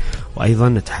السعودي، وأيضا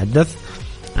نتحدث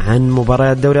عن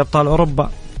مباريات دوري أبطال أوروبا،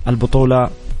 البطولة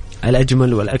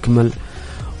الأجمل والأكمل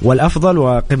والأفضل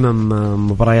وقمم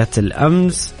مباريات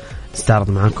الأمس. استعرض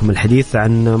معكم الحديث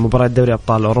عن مباريات دوري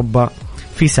أبطال أوروبا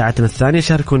في ساعتنا الثانية.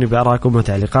 شاركوني بآراءكم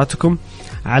وتعليقاتكم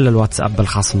على الواتساب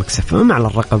الخاص مكسفهم على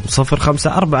الرقم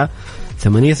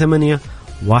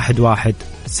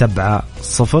 0548811700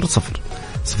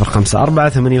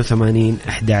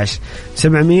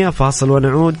 0548811700. فاصل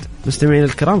ونعود. مستمعين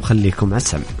الكرام، خليكم على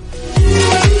السمع.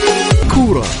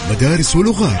 كورة، مدارس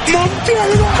ولغات،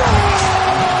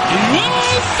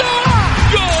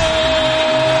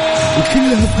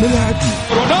 وكلها في ملاعبنا.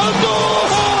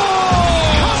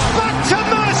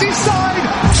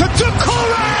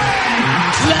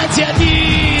 لا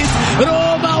جديد،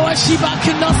 روما وشباك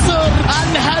النصر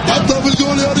الهدف. حطها في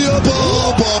الجول يا رياض،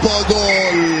 بابا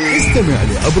جول. استمع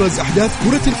لأبرز أحداث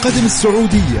كرة القدم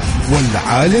السعودية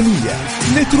والعالمية.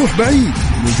 لا تروح بعيد،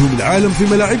 نجوم العالم في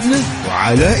ملاعبنا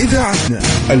وعلى إذاعتنا.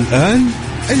 الآن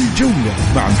الجولة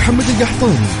مع محمد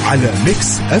القحطاني على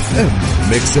ميكس اف ام.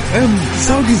 ميكس اف ام،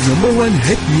 سعوديز نمبر 1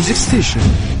 هيت ميوزك ستيشن.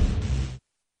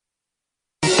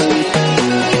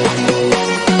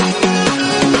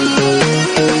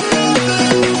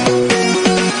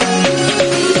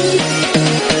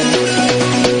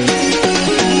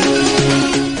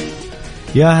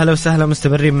 يا هلا وسهلا،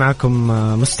 مستمرين معكم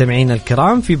مستمعين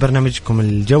الكرام في برنامجكم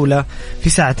الجولة في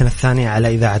ساعتنا الثانية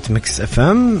على إذاعة ميكس اف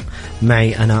ام.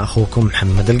 معي أنا أخوكم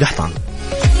محمد القحطان.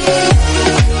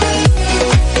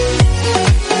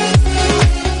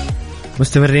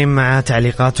 مستمرين مع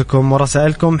تعليقاتكم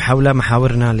ورسائلكم حول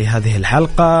محاورنا لهذه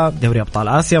الحلقة، دوري أبطال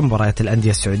آسيا، مباريات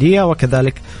الأندية السعودية،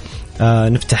 وكذلك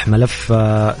نفتح ملف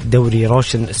دوري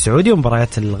روشن السعودي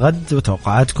ومباريات الغد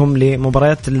وتوقعاتكم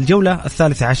لمباريات الجولة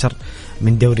 13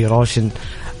 من دوري روشن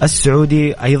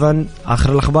السعودي. أيضا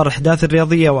آخر الأخبار الأحداث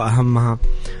الرياضية وأهمها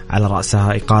على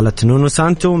رأسها إقالة نونو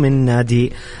سانتو من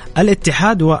نادي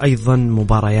الاتحاد، وأيضا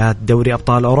مباريات دوري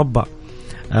أبطال أوروبا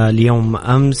اليوم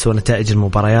أمس ونتائج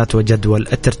المباريات وجدول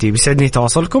الترتيب. يسعدني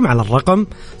تواصلكم على الرقم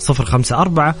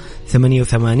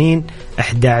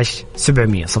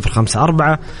 0548811700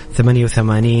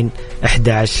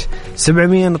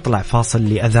 0548811700. نطلع فاصل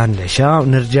لأذان العشاء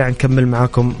ونرجع نكمل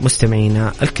معكم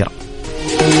مستمعينا الكرام.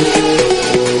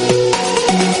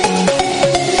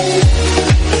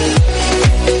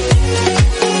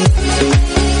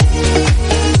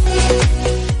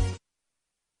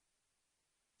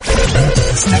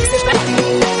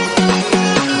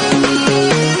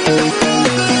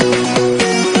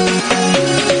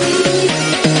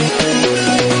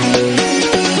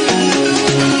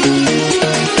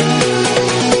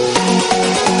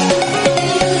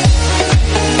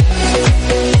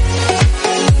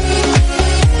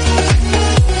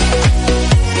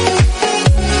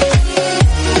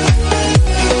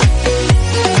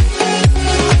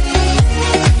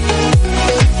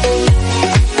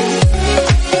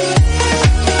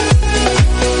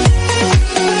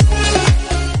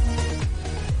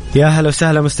 يا هلا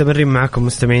وسهلا، مستمرين معكم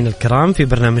مستمعين الكرام في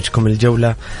برنامجكم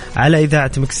الجولة على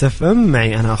إذاعة ميكس اف ام.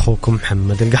 معي أنا أخوكم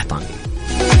محمد القحطاني.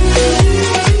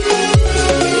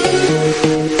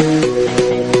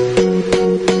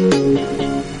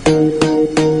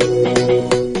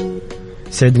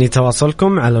 سعدني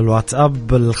تواصلكم على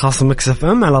الواتساب الخاص ميكس اف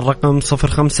ام على الرقم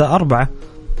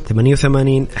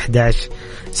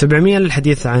 0548811700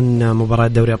 للحديث عن مباراة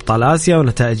دوري أبطال آسيا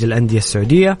ونتائج الأندية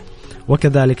السعودية،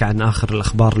 وكذلك عن آخر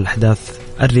الأخبار الأحداث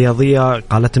الرياضية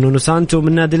قالت نونو سانتو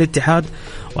من نادي الاتحاد.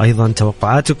 وأيضا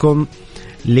توقعاتكم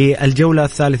للجولة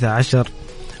 13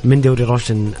 من دوري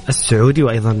روشن السعودي.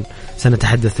 وأيضا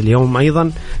سنتحدث اليوم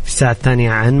أيضا في الساعة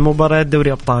الثانية عن مباراة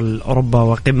دوري أبطال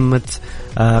أوروبا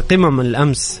قمم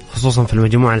الأمس خصوصا في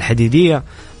المجموعة الحديدية،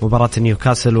 مباراة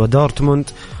نيوكاسل ودورتموند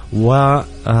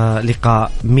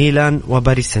ولقاء ميلان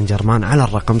وباريس سان جيرمان على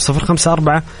الرقم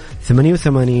 054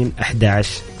 88 11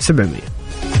 700.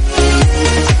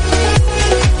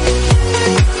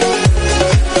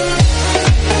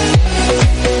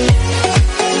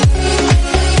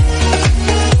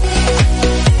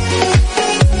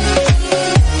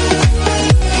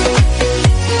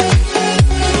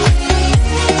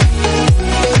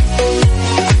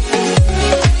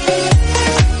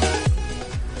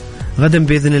 غدا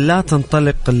بإذن الله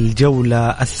تنطلق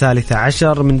الجولة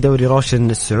 13 من دوري روشن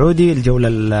السعودي، الجولة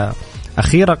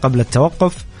الأخيرة قبل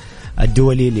التوقف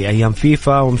الدولي لأيام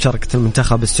فيفا ومشاركة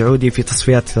المنتخب السعودي في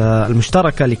تصفيات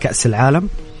المشتركة لكأس العالم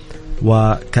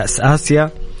وكأس آسيا.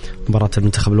 مباراة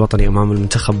المنتخب الوطني أمام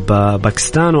المنتخب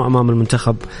باكستان وأمام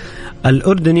المنتخب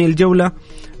الأردني. الجولة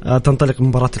تنطلق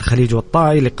مباراة الخليج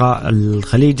والطائي، لقاء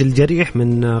الخليج الجريح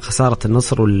من خسارة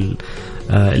النصر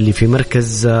اللي في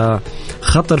مركز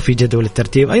خطر في جدول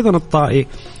الترتيب، أيضا الطائي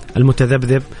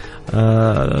المتذبذب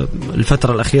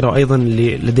الفترة الأخيرة وأيضا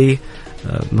اللي لديه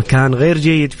مكان غير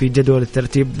جيد في جدول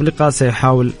الترتيب. لقاء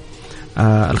سيحاول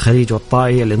الخليج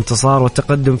والطائي الانتصار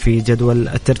والتقدم في جدول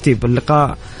الترتيب.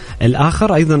 اللقاء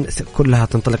الآخر أيضا كلها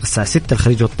تنطلق الساعة 6،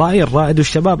 الخليج والطائي، الرائد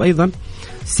والشباب أيضا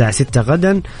الساعة 6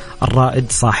 غدا.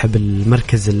 الرائد صاحب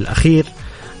المركز الأخير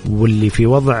واللي في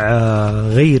وضع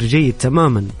غير جيد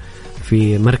تماما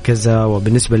في مركزه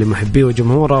وبالنسبة لمحبيه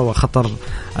وجمهوره، وخطر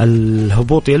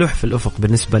الهبوط يلوح في الأفق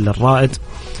بالنسبة للرائد،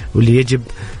 واللي يجب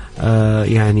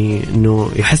يعني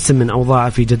أنه يحسن من أوضاعه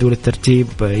في جدول الترتيب.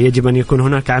 يجب أن يكون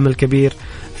هناك عمل كبير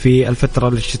في الفترة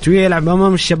الشتوية. يلعب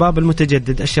أمام الشباب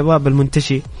المتجدد، الشباب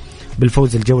المنتشي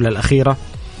بالفوز الجولة الأخيرة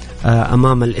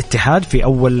أمام الاتحاد في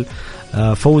أول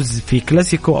فوز في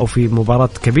كلاسيكو أو في مباراة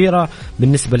كبيرة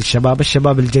بالنسبة للشباب.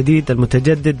 الشباب الجديد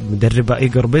المتجدد مدربه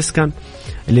إيغور بيسكان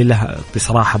اللي له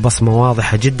بصراحة بصمة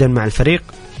واضحة جدا مع الفريق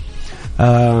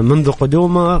منذ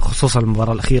قدومه، خصوصا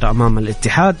المباراة الأخيرة أمام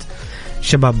الاتحاد.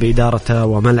 شباب بإدارته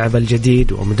وملعبه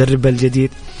الجديد ومدربه الجديد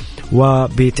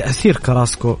وبتأثير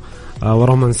كراسكو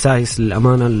ورومان سايس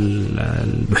للأمانة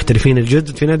المحترفين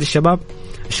الجدد في نادي الشباب.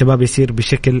 الشباب يسير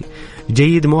بشكل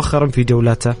جيد مؤخرا في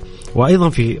جولاته وأيضا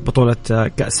في بطولة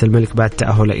كأس الملك بعد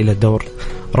تأهله إلى الدور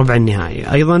ربع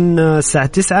النهائي. أيضا الساعة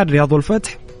 9 الرياض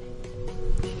والفتح،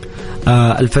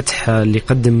 الفتح اللي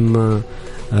قدم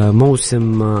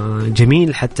موسم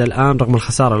جميل حتى الآن رغم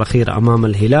الخسارة الأخيرة أمام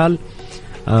الهلال.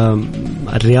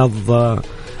 الرياض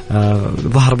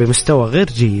ظهر بمستوى غير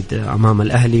جيد أمام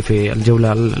الأهلي في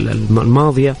الجولة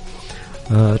الماضية.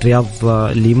 الرياض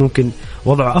اللي ممكن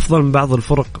وضعه أفضل من بعض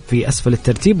الفرق في أسفل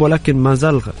الترتيب، ولكن ما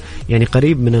زال يعني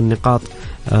قريب من النقاط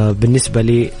بالنسبة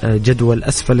لجدول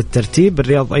أسفل الترتيب.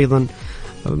 الرياض أيضا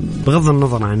بغض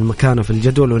النظر عن مكانه في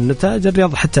الجدول والنتائج،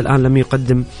 الرياض حتى الآن لم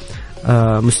يقدم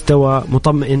مستوى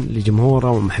مطمئن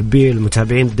لجمهوره ومحبيه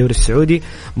المتابعين الدوري السعودي.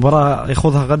 مباراة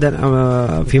يخوضها غدا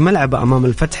في ملعب أمام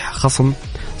الفتح، خصم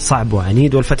صعب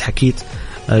وعنيد، والفتح أكيد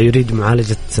يريد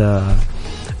معالجة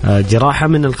جراحة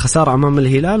من الخسارة أمام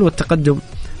الهلال والتقدم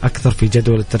أكثر في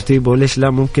جدول الترتيب. وليش لا،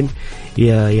 ممكن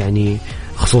يعني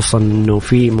خصوصا أنه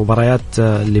في مباريات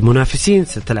لمنافسين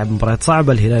ستلعب مباريات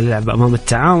صعبة. الهلال يلعب أمام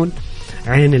التعاون،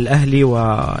 عين الأهلي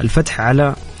والفتح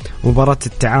على مباراة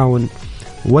التعاون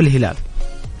والهلال.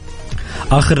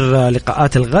 آخر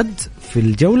لقاءات الغد في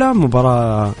الجولة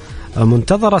مباراة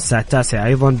منتظرة الساعة 9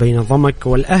 أيضا بين ضمك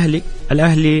والأهلي.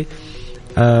 الأهلي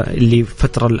اللي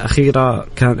فترة الأخيرة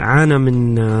كان عانى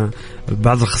من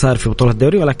بعض الخسائر في بطولة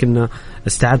الدوري، ولكن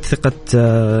استعاد ثقة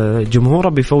جمهوره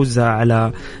بفوزه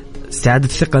على استعادة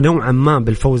ثقة نوعا ما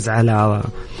بالفوز على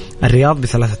الرياض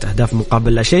ب3 أهداف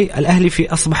مقابل لا شيء. الأهلي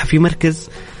أصبح في مركز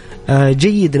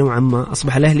جيد نوعا ما،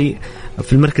 أصبح الأهلي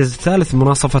في المركز الثالث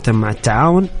مناصفة مع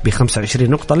التعاون ب25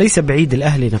 نقطة، ليس بعيد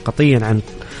الأهلي نقطيا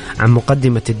عن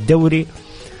مقدمة الدوري.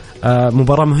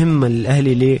 مباراة مهمة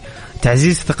للأهلي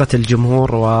لتعزيز ثقة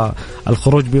الجمهور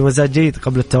والخروج بمزاج جيد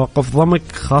قبل التوقف. ضمك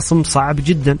خصم صعب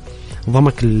جدا،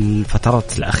 ضمك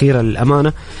الفترات الأخيرة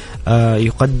للأمانة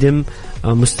يقدم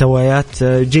مستويات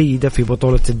جيدة في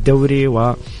بطولة الدوري،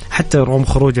 وحتى رغم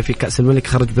خروجه في كأس الملك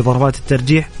خرج بضربات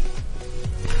الترجيح.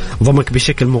 ضمك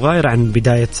بشكل مغاير عن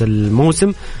بداية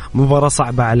الموسم. مباراة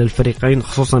صعبة على الفريقين،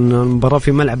 خصوصا مباراة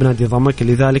في ملعب نادي ضمك،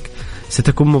 لذلك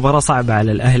ستكون مباراة صعبة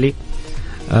على الأهلي.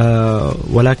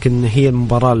 ولكن هي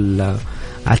المباراة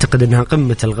أعتقد أنها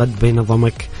قمة الغد بين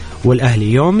ضمك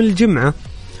والأهلي. يوم الجمعة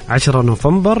 10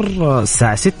 نوفمبر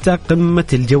الساعة 6 قمة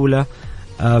الجولة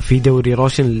في دوري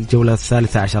روشن الجولة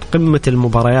 13. قمة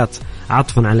المباريات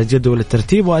عطفا على جدول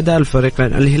الترتيب وأداء الفريقين.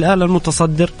 الهلال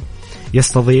المتصدر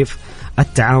يستضيف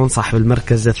التعاون صاحب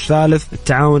المركز الثالث.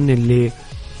 التعاون اللي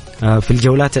في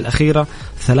الجولات الأخيرة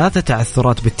 3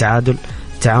 تعثرات بالتعادل.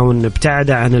 التعاون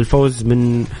ابتعد عن الفوز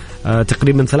من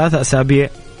تقريبا 3 أسابيع.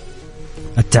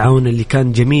 التعاون اللي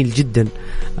كان جميل جدا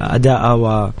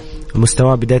أداءه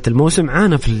ومستوى بداية الموسم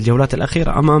عانى في الجولات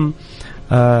الأخيرة أمام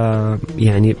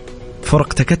يعني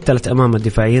فرق تكتلت أمام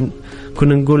الدفاعيين.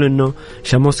 كنا نقول إنه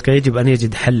شاموسكا يجب أن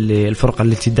يجد حل للفرق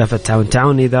التي تدافع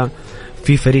التعاون إذا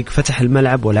في فريق فتح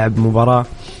الملعب ولعب مباراة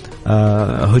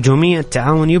هجومية.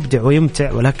 التعاون يبدع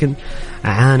ويمتع، ولكن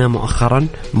عانى مؤخرا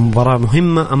مباراة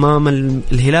مهمة أمام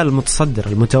الهلال المتصدر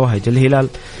المتوهج، الهلال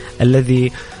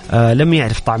الذي لم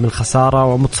يعرف طعم الخسارة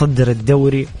ومتصدر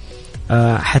الدوري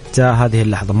حتى هذه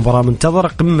اللحظة. مباراة منتظرة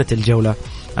قمة الجولة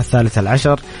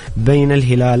 13 بين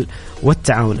الهلال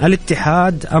والتعاون.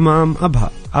 الاتحاد أمام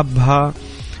أبها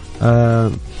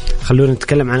خلونا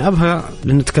نتكلم عن أبها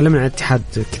لأن نتكلم عن الاتحاد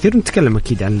كثير، نتكلم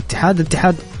أكيد عن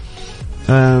الاتحاد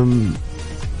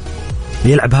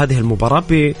يلعب هذه المباراة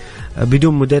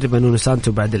بدون مدرب نونو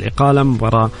سانتو بعد الإقالة.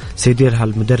 مباراة سيديرها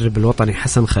المدرب الوطني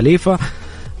حسن خليفة.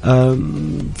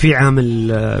 في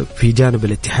عامل في جانب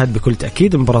الاتحاد بكل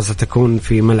تأكيد. المباراة ستكون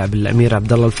في ملعب الأمير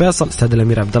عبد الله الفيصل، استاد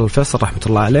الأمير عبد الله الفيصل رحمة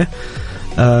الله عليه،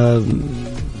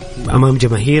 أمام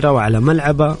جماهيره وعلى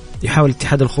ملعبه. يحاول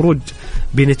الاتحاد الخروج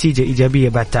بنتيجة إيجابية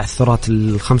بعد تعثرات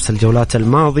ال5 الجولات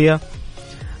الماضية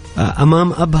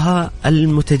أمام أبها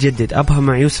المتجدد. أبها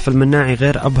مع يوسف المناعي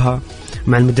غير أبها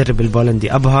مع المدرب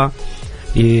البولندي. أبها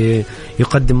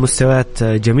يقدم مستويات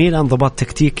جميلة، انضباط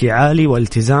تكتيكي عالي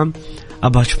والتزام.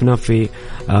 أبها شفناه في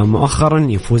مؤخرا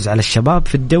يفوز على الشباب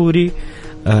في الدوري،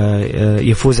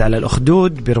 يفوز على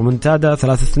الأخدود برمونتادا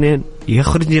 3-2،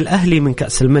 يخرج الأهلي من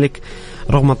كأس الملك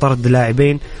رغم طرد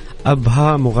لاعبين.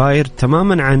 أبها مغاير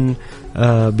تماما عن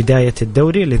بداية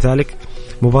الدوري، لذلك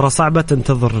مباراة صعبة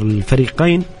تنتظر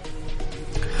الفريقين،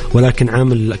 ولكن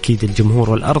عامل أكيد الجمهور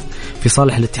والأرض في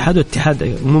صالح الاتحاد.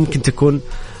 والاتحاد ممكن تكون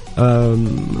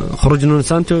خروج نونو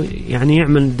سانتو يعني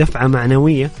يعمل دفعة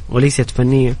معنوية وليست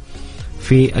فنية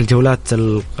في الجولات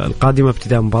القادمة.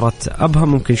 ابتداء مباراة أبها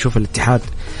ممكن نشوف الاتحاد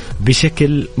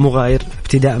بشكل مغاير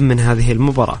ابتداء من هذه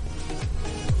المباراة.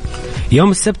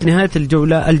 يوم السبت نهاية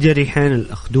الجولة الجريحين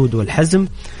الأخدود والحزم،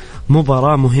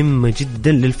 مباراة مهمة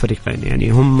جدا للفريقين. يعني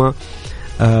هم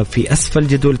في أسفل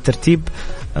جدول الترتيب،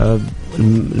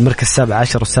 المركز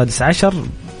 17 والسادس عشر،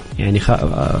 يعني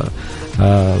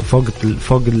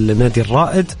فوق النادي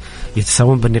الرائد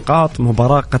يتساوون بالنقاط.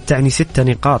 مباراة قد تعني 6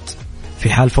 نقاط في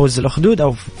حال فوز الأخدود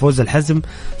أو فوز الحزم.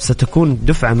 ستكون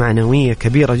دفعة معنوية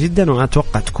كبيرة جدا،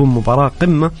 وأتوقع تكون مباراة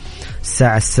قمة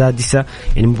الساعة 6،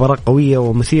 يعني مباراة قوية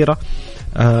ومثيرة.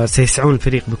 سيسعون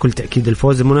الفريق بكل تأكيد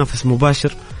الفوز، المنافس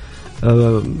مباشر.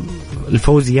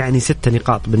 الفوز يعني 6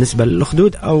 نقاط بالنسبة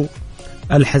للأخدود أو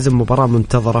الحزم. مباراة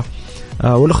منتظرة،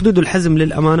 والأخدود والحزم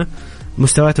للأمانة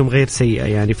مستوياتهم غير سيئة،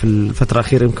 يعني في الفترة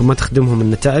الأخيرة يمكن ما تخدمهم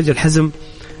النتائج. الحزم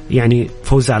يعني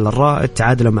فوز على الرائد،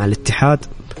 تعادل مع الاتحاد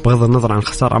بغض النظر عن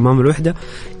الخسارة أمام الوحدة،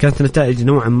 كانت نتائج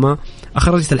نوعا ما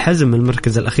أخرجت الحزم من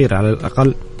المركز الأخير على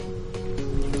الأقل.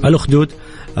 الأخدود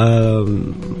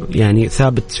يعني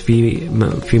ثابت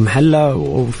في محله،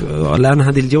 والآن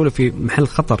هذه الجولة في محل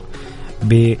خطر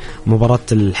بمباراة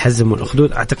الحزم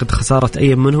والأخدود. أعتقد خسارة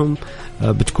أي منهم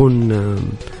بتكون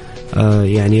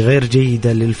يعني غير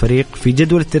جيدة للفريق في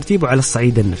جدول الترتيب وعلى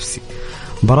الصعيد النفسي.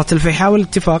 مباراة الفيحاء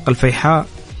والاتفاق، الفيحاء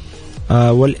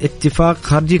والاتفاق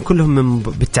خارجين كلهم من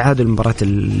بالتعادل. المباراة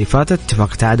اللي فاتت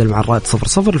اتفاق تعادل مع الرائد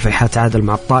 0-0، الفيحاء تعادل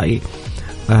مع الطائي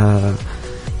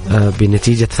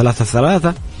بنتيجة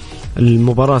 3-3.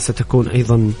 المباراة ستكون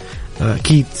أيضا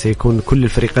أكيد سيكون كل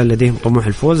الفريقين لديهم طموح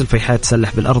الفوز. الفيحاء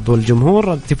تسلح بالأرض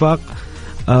والجمهور، الاتفاق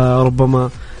ربما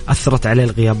أثرت عليه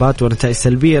الغيابات ونتائج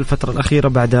سلبية الفترة الأخيرة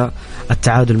بعد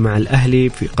التعادل مع الأهلي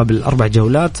في قبل 4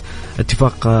 جولات.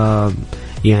 اتفاق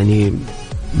يعني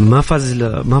ما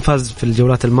فاز في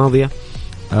الجولات الماضية.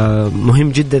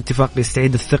 مهم جدا اتفاق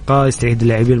يستعيد الثقة، يستعيد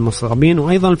اللاعبين المصابين،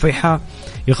 وأيضا الفيحاء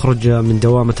يخرج من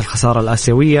دوامة الخسارة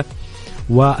الآسيوية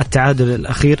والتعادل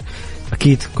الأخير.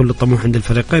 أكيد كل الطموح عند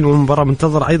الفريقين، ومباراة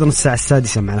منتظرة أيضا الساعة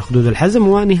 6 مع الأخدود الحزم.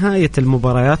 ونهاية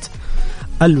المباريات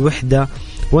الوحدة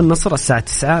والنصر الساعة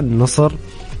 9. النصر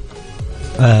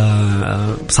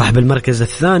صاحب المركز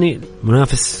الثاني،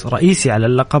 منافس رئيسي على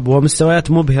اللقب،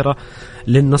 ومستويات مبهرة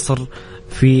للنصر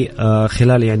في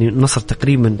خلال يعني النصر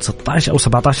تقريبا 16 أو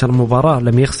 17 مباراة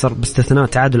لم يخسر باستثناء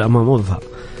تعادل أمام وضها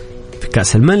في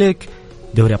كأس الملك،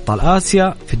 دوري أبطال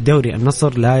آسيا. في الدوري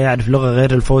النصر لا يعرف لغة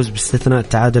غير الفوز باستثناء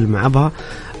التعادل مع أبها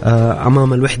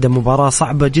أمام الوحدة. مباراة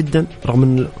صعبة جدا رغم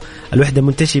أن الوحدة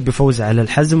منتشي بفوز على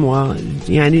الحزم،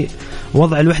 ويعني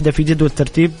وضع الوحدة في جدول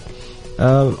الترتيب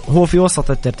هو في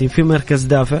وسط الترتيب في مركز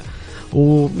دافع،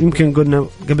 ويمكن قلنا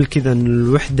قبل كذا أن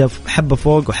الوحدة حبة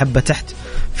فوق وحبة تحت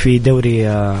في دوري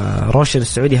روشن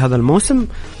السعودي هذا الموسم.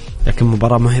 لكن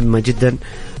مباراة مهمة جدا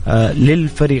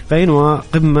للفريقين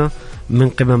وقمة من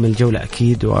قمم الجولة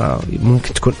أكيد،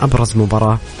 وممكن تكون أبرز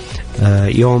مباراة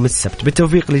يوم السبت.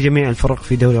 بالتوفيق لجميع الفرق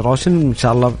في دوري روشن، إن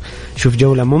شاء الله نشوف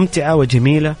جولة ممتعة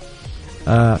وجميلة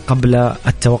قبل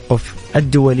التوقف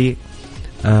الدولي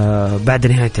بعد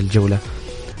نهاية الجولة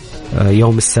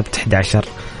يوم السبت 11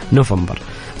 نوفمبر.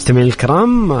 مستمعين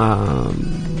الكرام،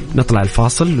 نطلع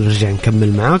الفاصل ونرجع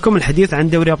نكمل معاكم الحديث عن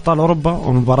دوري أبطال أوروبا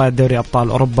ومباريات دوري أبطال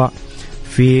أوروبا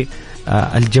في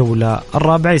الجولة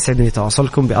الرابعة. يسعدني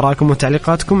تواصلكم بآرائكم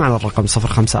وتعليقاتكم على الرقم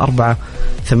 054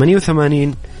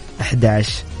 88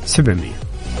 11 700.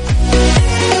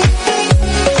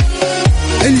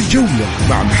 الجولة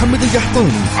مع محمد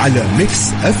القحطاني على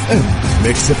ميكس اف ام.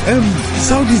 ميكس اف ام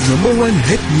سعوديز نمبر 1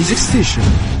 هيت ميوزك ستيشن.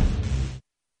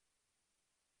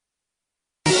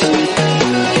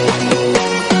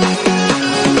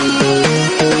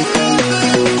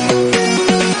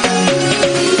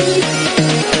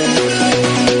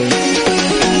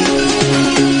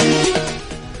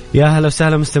 يا هلا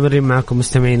وسهلا، مستمرين معكم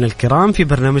مستمعين الكرام في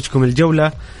برنامجكم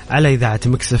الجولة على إذاعة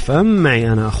ميكس اف ام.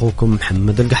 معي أنا أخوكم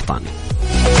محمد القحطاني.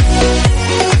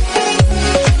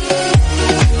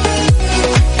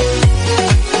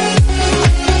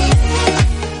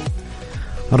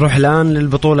 نروح الآن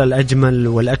للبطولة الأجمل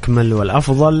والأكمل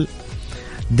والأفضل،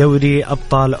 دوري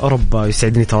أبطال أوروبا.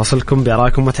 يسعدني تواصلكم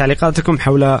بآرائكم وتعليقاتكم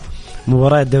حول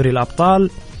مباريات دوري الأبطال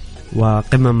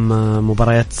وقمم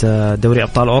مباريات دوري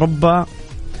أبطال أوروبا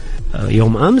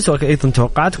يوم أمس، وأيضا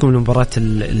توقعاتكم لمباراة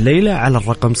الليلة على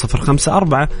الرقم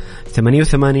 054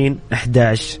 88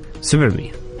 11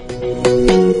 700.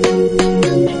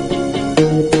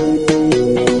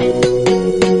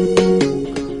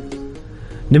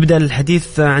 نبدأ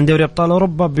الحديث عن دوري أبطال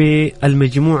أوروبا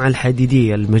بالمجموعة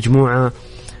الحديدية، المجموعة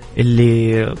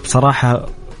اللي بصراحة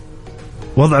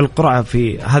وضع القرعة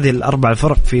في هذه الأربع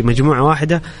الفرق في مجموعة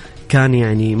واحدة كان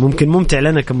يعني ممكن ممتع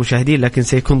لنا كمشاهدين، لكن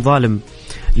سيكون ظالم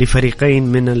لفريقين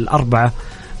من الأربعة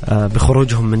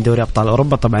بخروجهم من دوري أبطال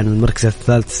أوروبا. طبعا المركز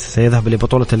الثالث سيذهب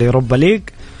لبطولة اليوروبا ليج،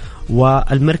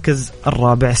 والمركز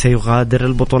الرابع سيغادر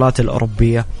البطولات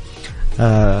الأوروبية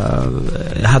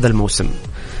هذا الموسم.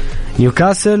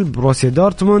 نيوكاسل، بروسيا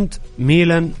دورتموند،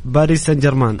 ميلان، باريس سان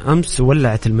جيرمان. أمس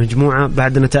ولعت المجموعة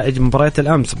بعد نتائج مباريات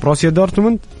الأمس. بروسيا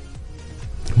دورتموند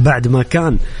بعد ما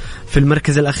كان في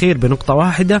المركز الأخير بنقطة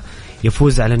واحدة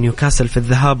يفوز على نيوكاسل في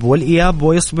الذهاب والإياب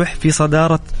ويصبح في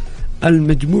صدارة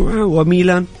المجموعة.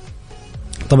 وميلان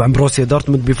طبعا بروسيا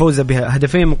دورتموند بفوزه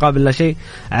بهدفين مقابل لا شيء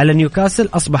على نيوكاسل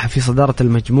أصبح في صدارة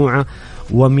المجموعة،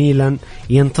 وميلان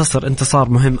ينتصر انتصار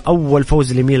مهم، أول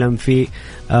فوز لميلان في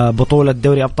بطولة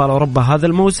دوري أبطال أوروبا هذا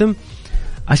الموسم،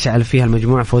 أشعل فيها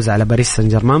المجموعة فوز على باريس سان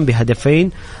جيرمان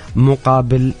بهدفين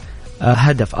مقابل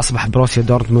هدف. أصبح بروسيا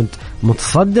دورتموند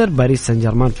متصدر، باريس سان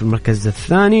جيرمان في المركز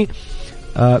الثاني،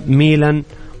 ميلان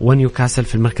ونيوكاسل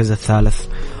في المركز الثالث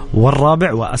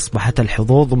والرابع، وأصبحت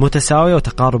الحظوظ متساوية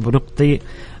وتقارب نقطي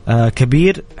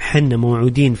كبير. حنا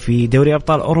موعودين في دوري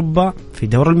أبطال أوروبا في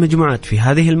دور المجموعات في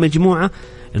هذه المجموعة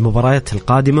المباريات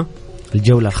القادمة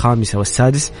الجولة الخامسة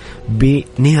والسادس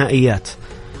بنهائيات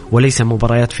وليس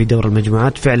مباريات في دور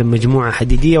المجموعات. فعلا مجموعة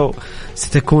حديدية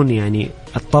ستكون يعني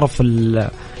الطرف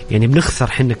يعني بنخسر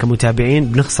حنا كمتابعين،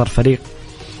 بنخسر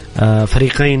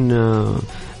فريقين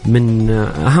من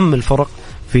أهم الفرق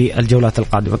في الجولات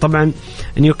القادمة. طبعا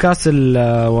نيوكاسل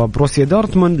وبروسيا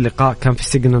دورتموند لقاء كان في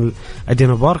سيجنال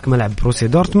أدينا بارك ملعب بروسيا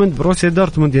دورتموند. بروسيا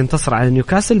دورتموند ينتصر على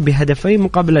نيوكاسل بهدفين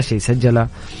مقابل لا شيء، سجل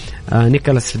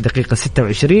نيكولاس في الدقيقة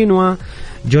 26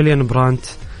 وجوليان برانت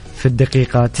في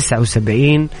الدقيقة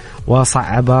 79،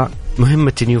 وصعب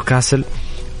مهمة نيوكاسل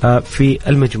في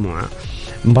المجموعة.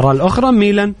 المباراة الأخرى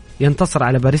ميلان ينتصر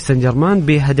على باريس سان جيرمان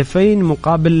بهدفين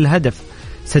مقابل هدف،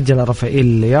 سجل رافائيل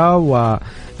لياو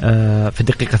في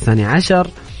الدقيقة 12.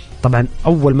 طبعا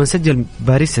أول من سجل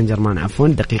باريس سان جيرمان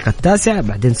الدقيقة 9،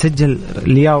 بعدين سجل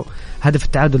لياو هدف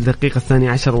التعادل الدقيقة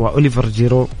 12 وأوليفر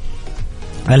جيرو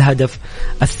الهدف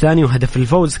الثاني، وهدف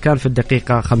الفوز كان في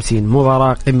الدقيقة 50.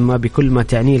 مباراة قمة بكل ما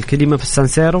تعنيه الكلمة في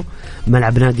السانسيرو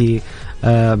ملعب نادي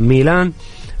ميلان.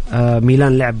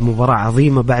 ميلان لعب مباراة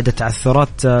عظيمة بعد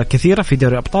تعثرات كثيرة في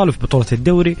دوري أبطال وفي بطولة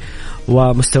الدوري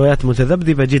ومستويات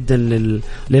متذبذبة جدا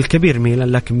للكبير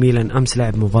ميلان، لكن ميلان أمس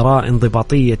لعب مباراة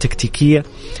انضباطية تكتيكية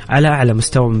على أعلى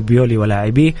مستوى من بيولي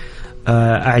ولاعبيه.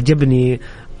 أعجبني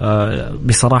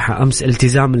بصراحة أمس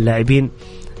التزام اللاعبين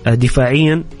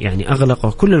دفاعيا، يعني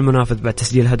أغلقوا كل المنافذ بعد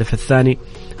تسجيل الهدف الثاني.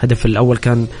 هدف الأول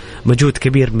كان مجهود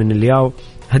كبير من الياو،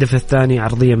 هدف الثاني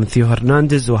عرضية من ثيو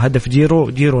هرنانديز، وهدف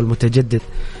جيرو المتجدد،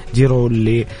 جيرو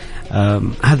اللي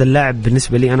هذا اللاعب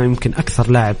بالنسبة لي أنا يمكن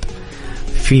أكثر لاعب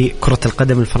في كرة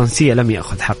القدم الفرنسية لم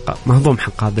يأخذ حقه، مهضوم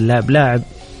حق هذا اللاعب. لاعب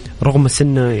رغم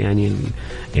سنه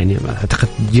يعني أعتقد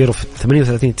جيرو في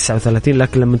 38-39،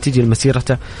 لكن لما تيجي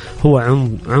لمسيرته هو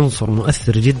عنصر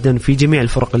مؤثر جدا في جميع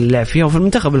الفرق اللي لعب فيها، وفي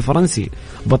المنتخب الفرنسي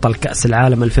بطل كأس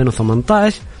العالم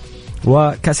 2018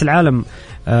 وكأس العالم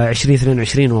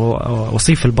 2022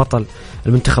 ووصيف البطل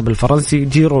المنتخب الفرنسي.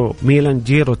 جيرو ميلان،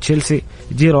 جيرو تشيلسي،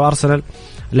 جيرو أرسنال.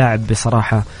 لاعب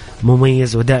بصراحة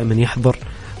مميز ودائما يحضر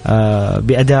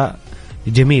بأداء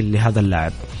جميل لهذا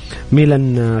اللاعب.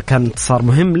 ميلان كان انتصار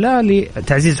مهم لا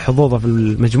لتعزيز حظوظه في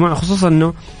المجموعة، خصوصا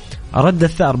أنه رد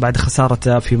الثأر بعد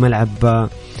خسارته في ملعب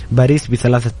باريس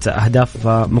ب3 أهداف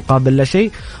مقابل لا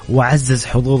شيء، وعزز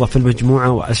حظوظه في المجموعة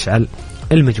وأشعل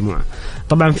المجموعة.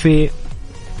 طبعا في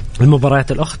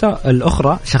المباريات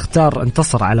الأخرى شختار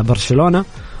انتصر على برشلونة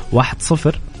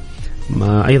 1-0،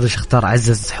 أيضا شختار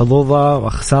عزز حظوظه،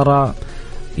 وخسارة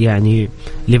يعني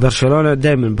لبرشلونة.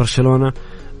 دائما برشلونة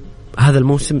هذا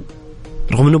الموسم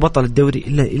رغم أنه بطل الدوري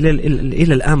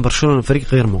إلى الآن برشلونة فريق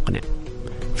غير مقنع.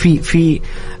 في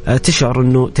تشعر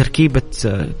أنه تركيبة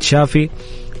تشافي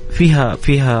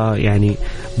فيها يعني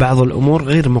بعض الأمور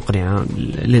غير مقنعة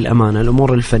للأمانة،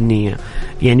 الأمور الفنية.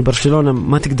 يعني برشلونة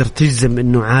ما تقدر تجزم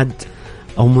أنه عاد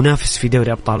أو منافس في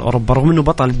دوري أبطال أوروبا رغم أنه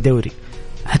بطل الدوري.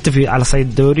 حتى على صعيد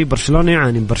الدوري برشلونة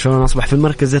يعاني. برشلونة أصبح في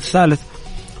المركز الثالث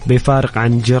بفارق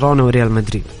عن جيرونا وريال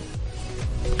مدريد.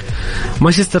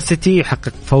 مانشستر سيتي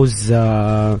يحقق فوز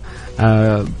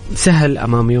سهل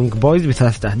أمام يونغ بويز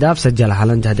ب3 أهداف، سجل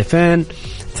هالاند هدفين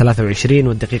 23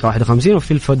 والدقيقة 51،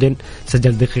 وفي الفودن سجل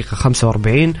الدقيقة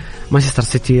 45. مانشستر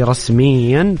سيتي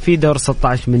رسميا في دور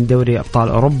 16 من دوري أبطال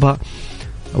أوروبا،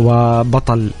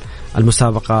 وبطل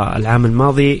المسابقة العام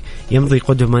الماضي، يمضي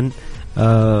قدما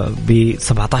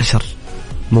ب17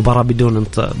 مباراة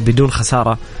بدون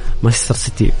خسارة. مانشستر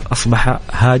سيتي أصبح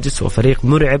هاجس وفريق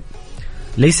مرعب،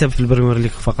 ليس في البريمير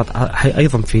ليج فقط،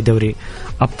 أيضا في دوري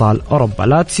أبطال أوروبا.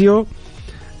 لاتسيو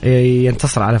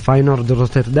ينتصر على فاينورد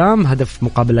روتردام هدف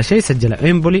مقابل لا شيء، سجل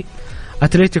إمبولي.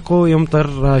 أتليتيكو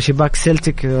يمطر شباك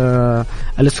سيلتيك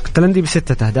الاسكتلندي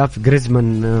ب6 أهداف،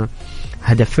 غريزمان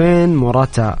هدفين،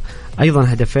 موراتا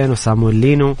أيضا هدفين، وسامويل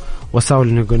لينو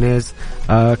وساول نيغونيز.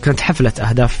 كانت حفلة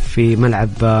أهداف في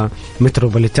ملعب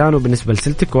متروبوليتانو بالنسبة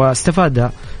لسيلتيك، واستفاد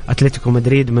أتلتيكو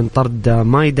مدريد من طرد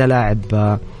مايدا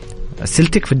لاعب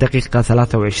سيلتيك في الدقيقة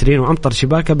 23 وأمطر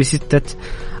شباكة ب6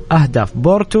 أهداف.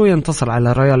 بورتو ينتصر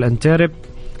على رويال انتيرب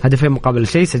هدفين مقابل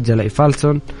شيء، سجل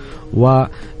إيفالسون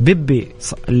وبيبي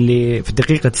اللي في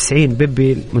الدقيقة 90.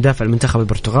 بيبي مدافع المنتخب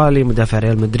البرتغالي مدافع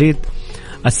ريال مدريد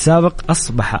السابق،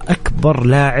 أصبح أكبر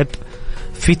لاعب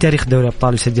في تاريخ دوري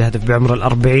أبطال يسجل هدف بعمر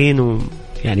 40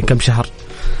 ويعني كم شهر.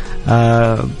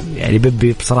 يعني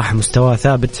بيبي بصراحة مستوى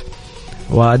ثابت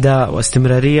وأداء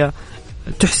واستمرارية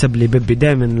تحسب لبيبي.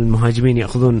 دائما المهاجمين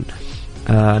يأخذون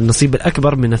النصيب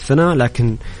الأكبر من الثناء،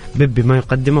 لكن بيبي ما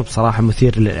يقدمه بصراحة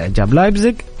مثير للإعجاب.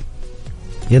 لايبزيغ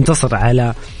ينتصر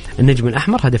على النجم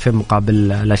الأحمر هدفين مقابل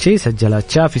لا شيء، سجل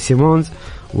تشافي سيمونز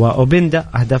وأوبندا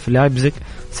أهداف لايبزيغ،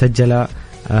 سجل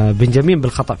بنجامين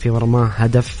بالخطأ في مرماه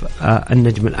هدف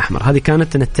النجم الأحمر. هذه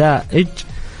كانت نتائج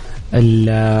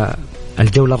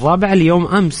الجولة الرابعة اليوم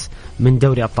أمس من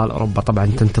دوري أبطال أوروبا. طبعا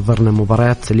تنتظرنا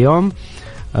مباريات اليوم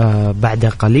بعد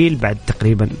قليل، بعد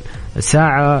تقريبا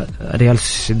ساعة، ريال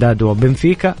سوسيداد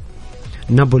وبنفيكا،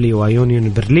 نابولي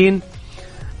ويونيون برلين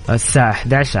الساعة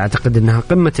 11. أعتقد أنها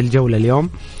قمة الجولة اليوم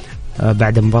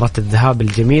بعد مباراة الذهاب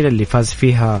الجميلة اللي فاز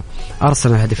فيها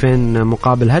أرسنال هدفين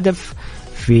مقابل هدف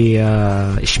في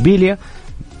إشبيليا.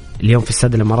 اليوم في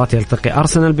السد الإماراتي يلتقي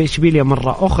أرسنال بإشبيليا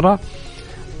مرة أخرى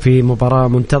في مباراة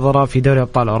منتظرة في دوري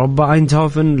أبطال أوروبا.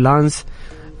 أيندهوفن، لانس،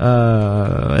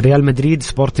 ريال مدريد،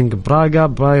 سبورتينغ براغا،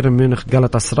 بايرن ميونخ،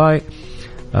 غالاتا سراي،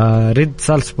 ريد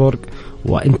سالزبورغ،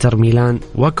 وإنتر ميلان،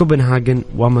 وكوبنهاجن،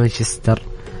 ومانشستر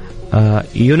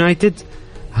يونايتد.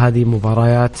 هذه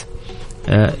مباريات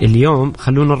اليوم.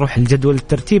 خلونا نروح الجدول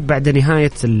الترتيب بعد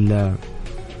نهاية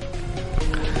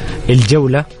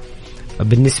الجولة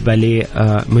بالنسبة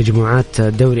لمجموعات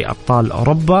دوري أبطال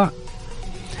أوروبا.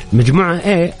 مجموعة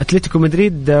A أتلتيكو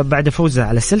مدريد بعد فوزه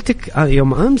على السلتيك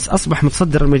يوم أمس أصبح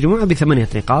متصدر المجموعة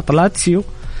ب8 نقاط، لاتسيو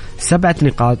 7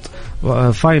 نقاط،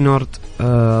 فاينورد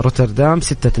روتردام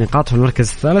 6 نقاط في المركز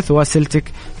الثالث،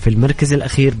 وسلتيك في المركز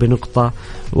الأخير بنقطة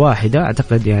واحدة.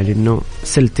 أعتقد يعني أنه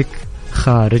سلتيك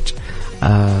خارج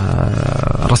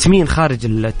رسميا خارج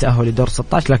التأهل لدور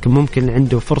 16، لكن ممكن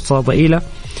عنده فرصة ضئيلة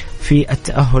في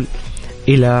التأهل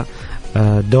إلى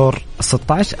دور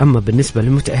 16. أما بالنسبة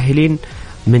للمتأهلين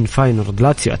من فاينورد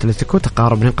لاتسيو أتلتيكو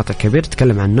تقارب نقطة كبير،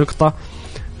 تكلم عن نقطة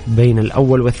بين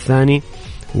الأول والثاني،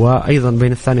 وأيضا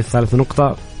بين الثاني والثالث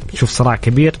نقطة. شوف صراع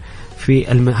كبير في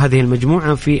هذه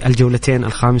المجموعة في الجولتين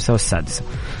الخامسة والسادسة.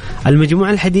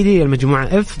 المجموعة الحديدية المجموعة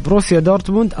اف، بروسيا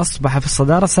دورتموند أصبح في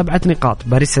الصدارة 7 نقاط،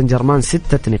 باريس سان جيرمان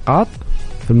 6 نقاط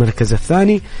في المركز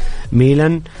الثاني،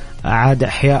 ميلان عاد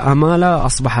إحياء آماله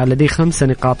أصبح لديه 5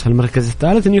 نقاط في المركز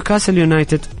الثالث، نيوكاسل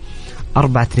يونايتد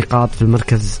 4 نقاط في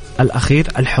المركز الأخير.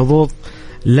 الحظوظ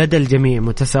لدى الجميع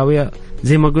متساوية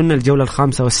زي ما قلنا. الجولة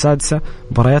الخامسة والسادسة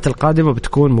مباريات القادمة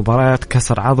بتكون مباريات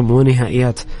كسر عظم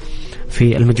ونهائيات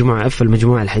في المجموعة اف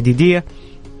المجموعة الحديدية.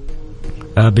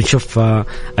 بنشوف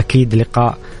أكيد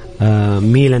لقاء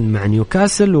ميلان مع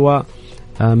نيوكاسل،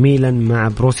 وميلان مع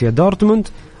بروسيا دورتموند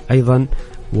أيضا،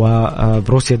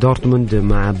 وبروسيا دورتموند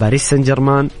مع باريس سان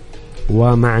جيرمان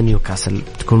ومع نيوكاسل.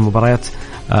 تكون مباريات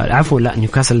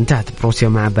نيوكاسل انتهت، بروسيا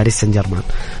مع باريس سان جيرمان.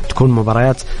 تكون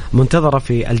مباريات منتظرة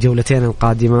في الجولتين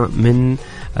القادمة من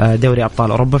دوري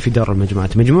أبطال أوروبا في دور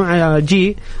المجموعات. مجموعة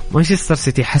جي، مانشستر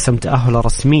سيتي حسم تأهله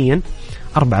رسميا،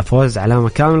 4 فوز، علامة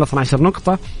كاملة، 12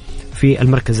 نقطة في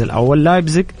المركز الأول.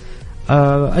 لايبزيغ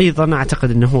أيضا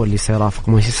أعتقد أنه هو اللي سيرافق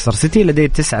مانشستر سيتي، لديه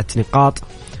 9 نقاط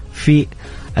في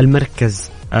المركز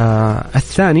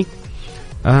الثاني.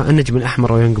 النجم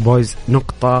الأحمر ويونغ بويز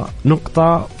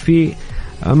نقطة في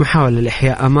محاولة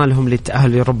لإحياء أمالهم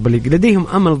للتأهل لأوروبا ليج. لديهم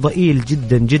أمل ضئيل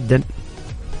جدا جدا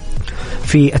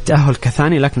في التأهل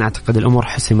كثاني، لكن أعتقد الأمور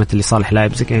حسمت لصالح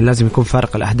لايبزيغ. يعني لازم يكون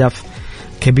فارق الأهداف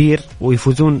كبير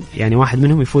ويفوزون، يعني واحد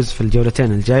منهم يفوز في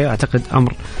الجولتين الجاية. أعتقد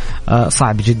أمر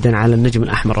صعب جدا على النجم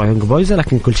الأحمر ويونغ بويز،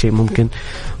 لكن كل شيء ممكن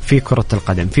في كرة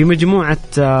القدم. في مجموعة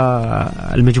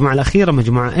المجموعة الأخيرة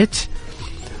مجموعة اتش،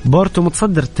 بورتو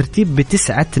متصدر الترتيب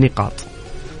ب9 نقاط،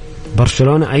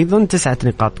 برشلونة أيضا 9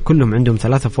 نقاط، كلهم عندهم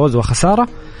 3 فوز وخسارة.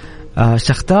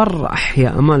 شختار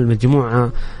أحيا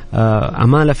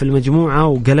أماله في المجموعة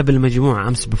وقلب المجموعة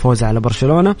أمس بفوز على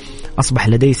برشلونة، أصبح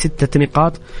لديه 6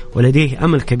 نقاط ولديه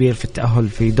أمل كبير في التأهل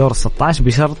في دور 16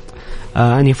 بشرط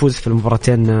أن يفوز في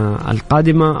المباراتين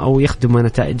القادمة أو يخدم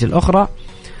النتائج الأخرى.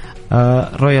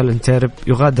 رويال انترب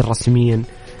يغادر رسميا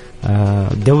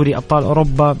دوري أبطال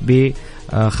أوروبا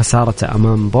بخسارة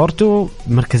أمام بورتو،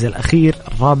 المركز الأخير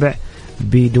الرابع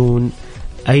بدون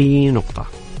أي نقطة.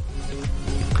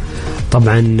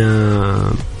 طبعا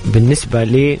بالنسبة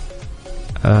لي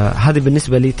هذه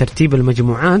بالنسبة لترتيب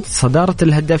المجموعات. صدارة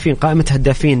الهدافين، قائمة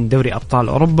هدافين دوري أبطال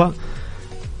أوروبا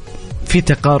في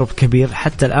تقارب كبير،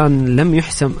 حتى الآن لم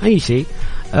يحسم أي شيء.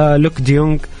 لوك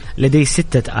ديونغ لديه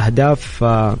 6 أهداف،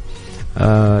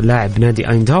 لاعب نادي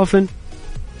أيندهوفن.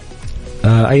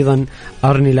 أيضا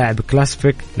أرني لاعب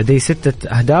كلاسفيك لديه 6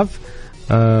 أهداف.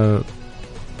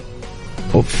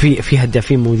 وفي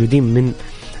هدافين موجودين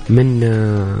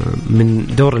من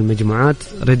دور المجموعات،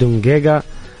 ريدون جيجا،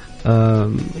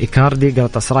 إيكاردي،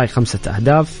 غالاتاسراي 5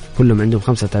 أهداف، كلهم عندهم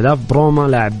 5 أهداف. بروما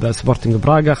لاعب سبورتنج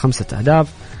براغا 5 أهداف،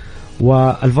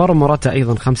 والفارو موراتا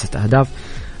أيضا 5 أهداف.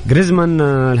 غريزمان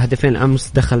الهدفين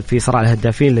أمس دخل في صراع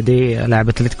الهدافين، لديه لاعب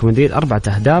أتلتيكو مدريد 4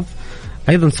 أهداف.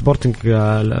 أيضا سبورتنج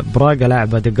براغا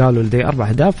لاعب ديغالو لديه 4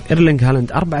 أهداف. إيرلينغ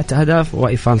هالاند 4 أهداف،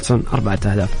 وإيفالسون 4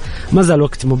 أهداف. ما زال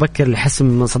وقت مبكر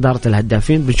لحسم صدارة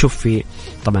الهدافين. بنشوف في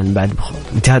طبعا بعد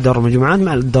انتهاء دور المجموعات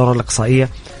مع الدورة الإقصائية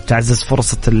تعزز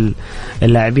فرصة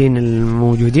اللاعبين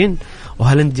الموجودين،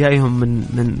 وهالاند جايهم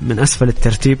من أسفل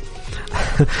الترتيب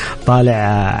طالع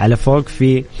على فوق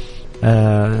في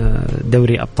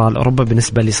دوري أبطال أوروبا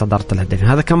بالنسبة لصدارة الهدافين.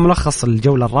 هذا كان ملخص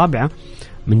الجولة الرابعة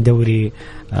من دوري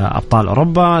أبطال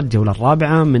أوروبا، الجولة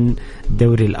الرابعة من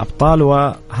دوري الأبطال،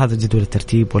 وهذا جدول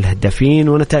الترتيب والهدافين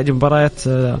ونتائج مباريات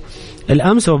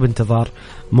الأمس، وبانتظار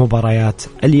مباريات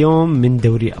اليوم من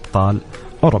دوري أبطال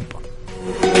أوروبا.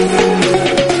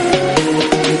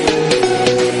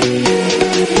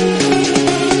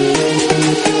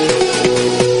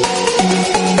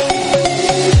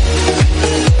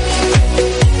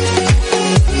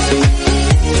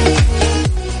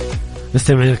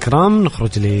 مستمعينا الكرام،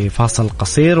 نخرج لفاصل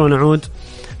قصير ونعود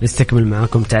نستكمل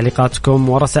معكم تعليقاتكم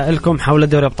ورسائلكم حول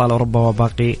دوري أبطال أوروبا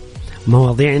وباقي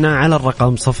مواضيعنا على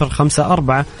الرقم 054-88-11700.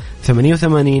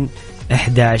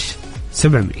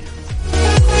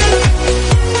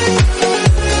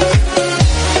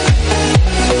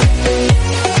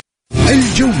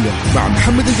 الجولة مع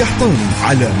محمد القحطاني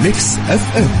على ميكس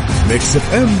اف ام. ميكس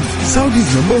اف ام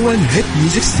سعوديز نمبر 1 هيت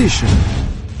ميوزك ستيشن.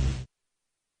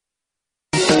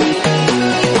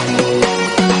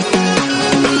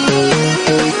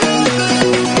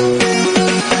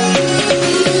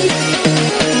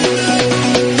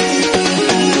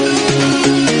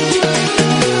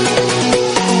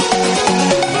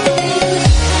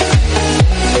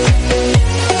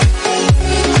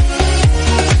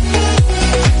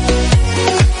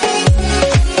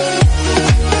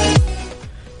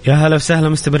 يا هلا وسهلا،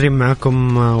 مستمرين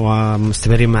معكم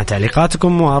ومستمرين مع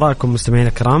تعليقاتكم وآرائكم مستمعين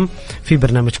الكرام في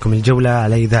برنامجكم الجولة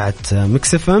على إذاعة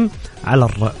ميكس اف ام على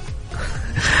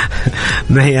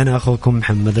معي أنا أخوكم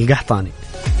محمد القحطاني.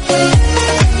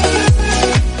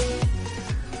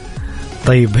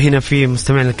 طيب هنا في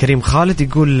مستمعنا الكريم خالد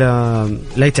يقول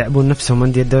لا يتعبون نفسهم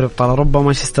أندية دوري أبطال أوروبا،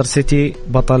 مانشستر سيتي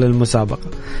بطل المسابقة.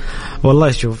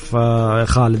 والله شوف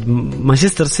خالد،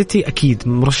 مانشستر سيتي أكيد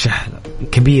مرشح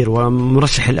كبير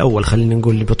ومرشح الأول خلينا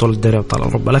نقول لبطولة دوري أبطال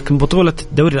أوروبا، لكن بطولة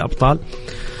دوري الأبطال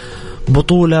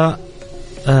بطولة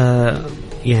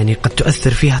يعني قد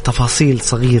تؤثر فيها تفاصيل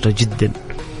صغيرة جدا.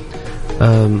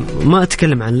 ما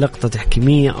أتكلم عن لقطة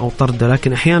تحكيمية أو طرد،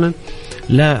 لكن أحيانا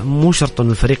لا مو شرط أن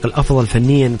الفريق الأفضل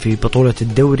فنيا في بطولة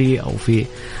الدوري أو في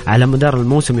على مدار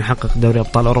الموسم يحقق دوري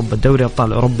أبطال أوروبا. دوري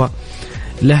أبطال أوروبا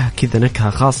له كذا نكهة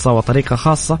خاصة وطريقة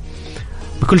خاصة.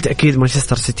 بكل تأكيد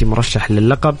مانشستر سيتي مرشح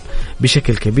للقب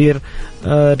بشكل كبير،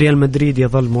 ريال مدريد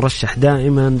يظل مرشح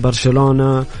دائما،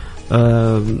 برشلونة،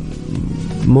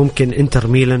 ممكن انتر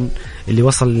ميلان اللي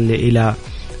وصل إلى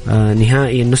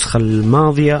نهائي النسخة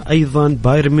الماضية، أيضا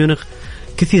بايرن ميونخ.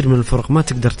 كثير من الفرق ما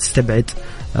تقدر تستبعد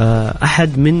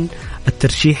أحد من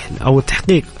الترشيح أو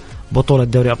تحقيق بطولة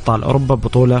دوري أبطال أوروبا،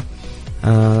 بطولة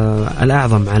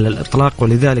الأعظم على الإطلاق،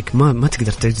 ولذلك ما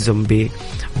تقدر تجزم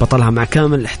ببطلها مع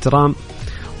كامل الاحترام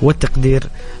والتقدير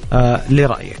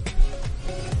لرأيك.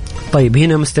 طيب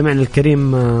هنا مستمعنا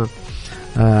الكريم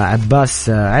عباس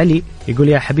علي يقول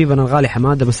يا حبيبنا الغالي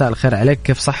حمادة، مساء الخير عليك،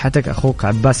 كيف صحتك؟ أخوك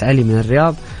عباس علي من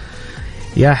الرياض.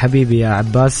 يا حبيبي يا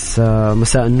عباس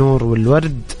مساء النور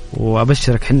والورد،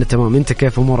 وأبشرك حنا تمام، أنت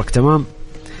كيف أمورك؟ تمام.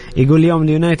 يقول اليوم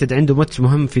اليونايتد عنده ماتش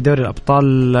مهم في دوري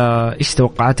الأبطال، إيش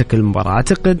توقعاتك المباراة؟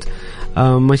 أعتقد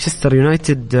مانشستر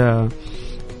يونايتد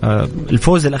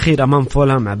الفوز الأخير أمام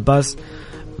فولهام عباس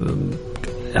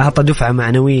أعطى دفعة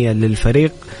معنوية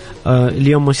للفريق.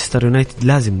 اليوم مانشستر يونايتد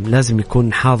لازم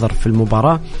يكون حاضر في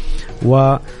المباراة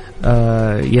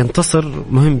وينتصر،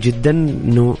 مهم جدا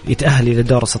أنه يتأهل إلى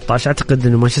دور 16. أعتقد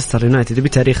أنه مانشستر يونايتد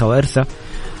بتاريخه وإرثه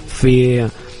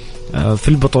في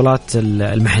البطولات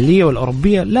المحلية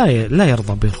والأوروبية لا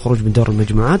يرضى بالخروج من دور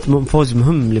المجموعات. فوز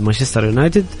مهم لمانشستر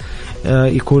يونايتد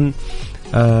يكون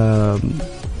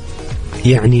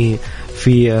يعني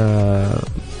في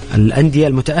الأندية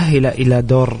المتأهلة إلى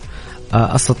دور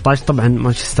 16. طبعا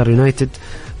مانشستر يونايتد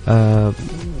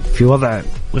في وضع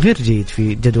غير جيد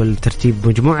في جدول ترتيب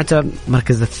مجموعته،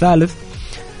 المركز الثالث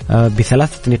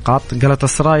ب3 نقاط،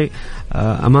 جالاتا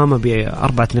أمامه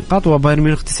ب4 نقاط، وبايرن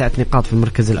ميونخ 9 نقاط في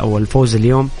المركز الأول. الفوز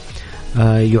اليوم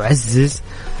يعزز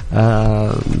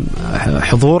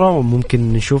حضوره،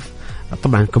 وممكن نشوف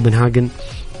طبعا كوبنهاجن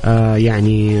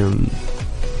يعني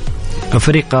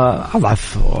فريق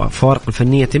أضعف، فوارق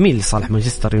الفنية تميل لصالح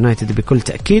مانشستر يونايتد بكل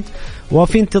تأكيد.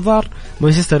 وفي انتظار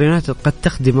مانشستر يونايتد قد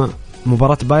تخدم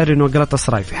مباراة بايرن وجالاتا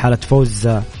في حالة فوز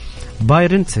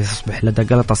بايرن سيصبح لدى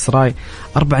جالاتا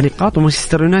 4 نقاط،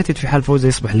 ومانشستر يونايتد في حال فوزه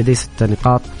يصبح لديه 6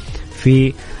 نقاط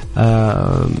في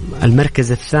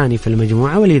المركز الثاني في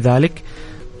المجموعة. ولذلك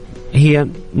هي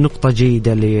نقطة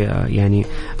جيدة يعني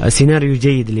سيناريو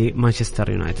جيد لمانشستر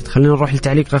يونايتد. خلينا نروح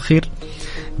لتعليق أخير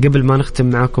قبل ما نختم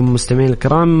معكم مستمعين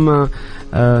الكرام.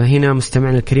 هنا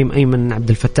مستمعنا الكريم أيمن عبد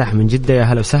الفتاح من جدة، يا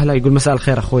هلا وسهلا. يقول مساء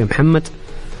الخير أخوي محمد،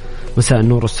 مساء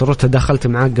النور والسرور. تدخلت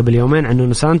معاك قبل يومين عن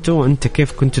نونو سانتو، وأنت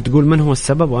كيف كنت تقول من هو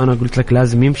السبب، وأنا قلت لك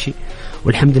لازم يمشي،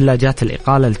 والحمد لله جات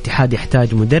الإقالة. الاتحاد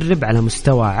يحتاج مدرب على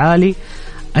مستوى عالي،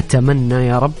 أتمنى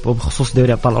يا رب. وبخصوص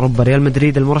دوري أبطال أوروبا، ريال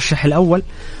مدريد المرشح الأول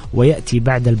ويأتي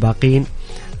بعد الباقين.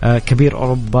 كبير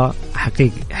أوروبا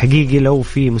حقيقي لو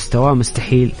في مستوى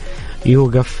مستحيل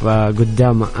يوقف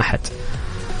قدام أحد.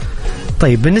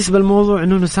 طيب بالنسبة لموضوع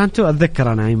نونو سانتو،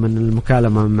 أتذكر أنا أيمن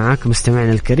المكالمة معاك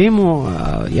مستمعنا الكريم،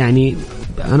 ويعني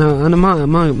أنا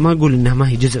ما أقول إنها ما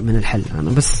هي جزء من الحل، أنا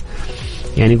بس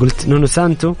يعني قلت نونو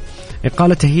سانتو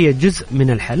إقالته هي جزء من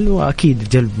الحل، وأكيد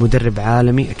جلب مدرب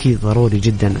عالمي أكيد ضروري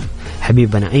جدا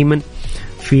حبيبنا أيمن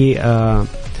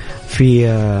في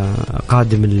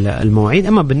قادم المواعيد.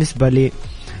 أما بالنسبة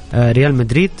لريال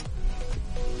مدريد،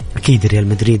 أكيد ريال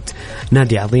مدريد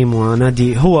نادي عظيم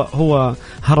ونادي هو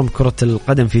هرم كرة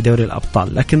القدم في دوري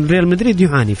الأبطال، لكن ريال مدريد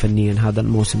يعاني فنيا هذا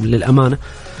الموسم للأمانة.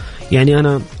 يعني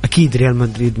أنا أكيد ريال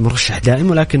مدريد مرشح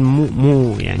دائم، ولكن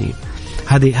مو يعني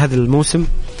هذا الموسم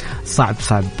صعب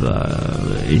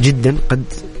جدا. قد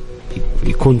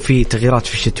يكون في تغييرات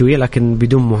في الشتوية، لكن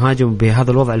بدون مهاجم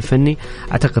بهذا الوضع الفني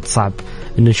أعتقد صعب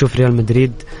أن نشوف ريال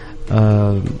مدريد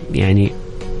يعني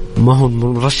ما هو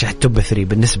مرشح التوب 3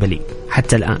 بالنسبة لي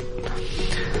حتى الآن.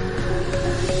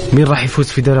 مين راح يفوز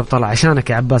في دوري أبطال عشانك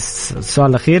يا عباس؟ السؤال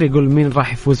الأخير يقول مين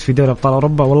راح يفوز في دوري أبطال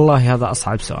أوروبا؟ والله هذا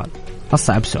أصعب سؤال،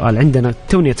 أصعب سؤال عندنا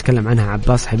توني أتكلم عنها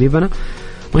عباس حبيبنا،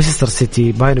 مانشستر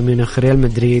سيتي، بايرن ميونخ، ريال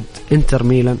مدريد، انتر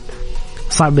ميلان.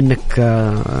 صعب انك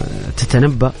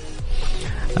تتنبأ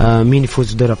مين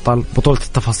يفوز بدوري الأبطال. بطولة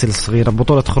التفاصيل الصغيرة،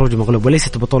 بطولة خروج مغلوب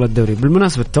وليست بطولة الدوري.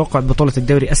 بالمناسبة توقع بطولة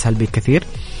الدوري أسهل بكثير،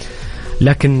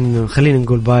 لكن خلينا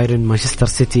نقول بايرن، مانشستر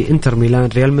سيتي، انتر ميلان،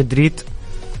 ريال مدريد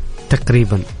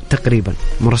تقريبا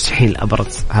مرشحين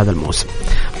الأبرز هذا الموسم.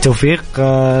 توفيق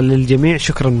للجميع.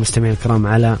 شكرا مستمعين الكرام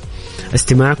على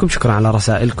استماعكم، شكرا على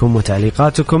رسائلكم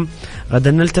وتعليقاتكم.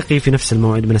 غدا نلتقي في نفس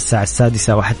الموعد من الساعة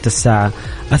 6 وحتى الساعة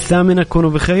 8. كونوا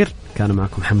بخير. كان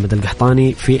معكم محمد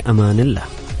القحطاني، في أمان الله.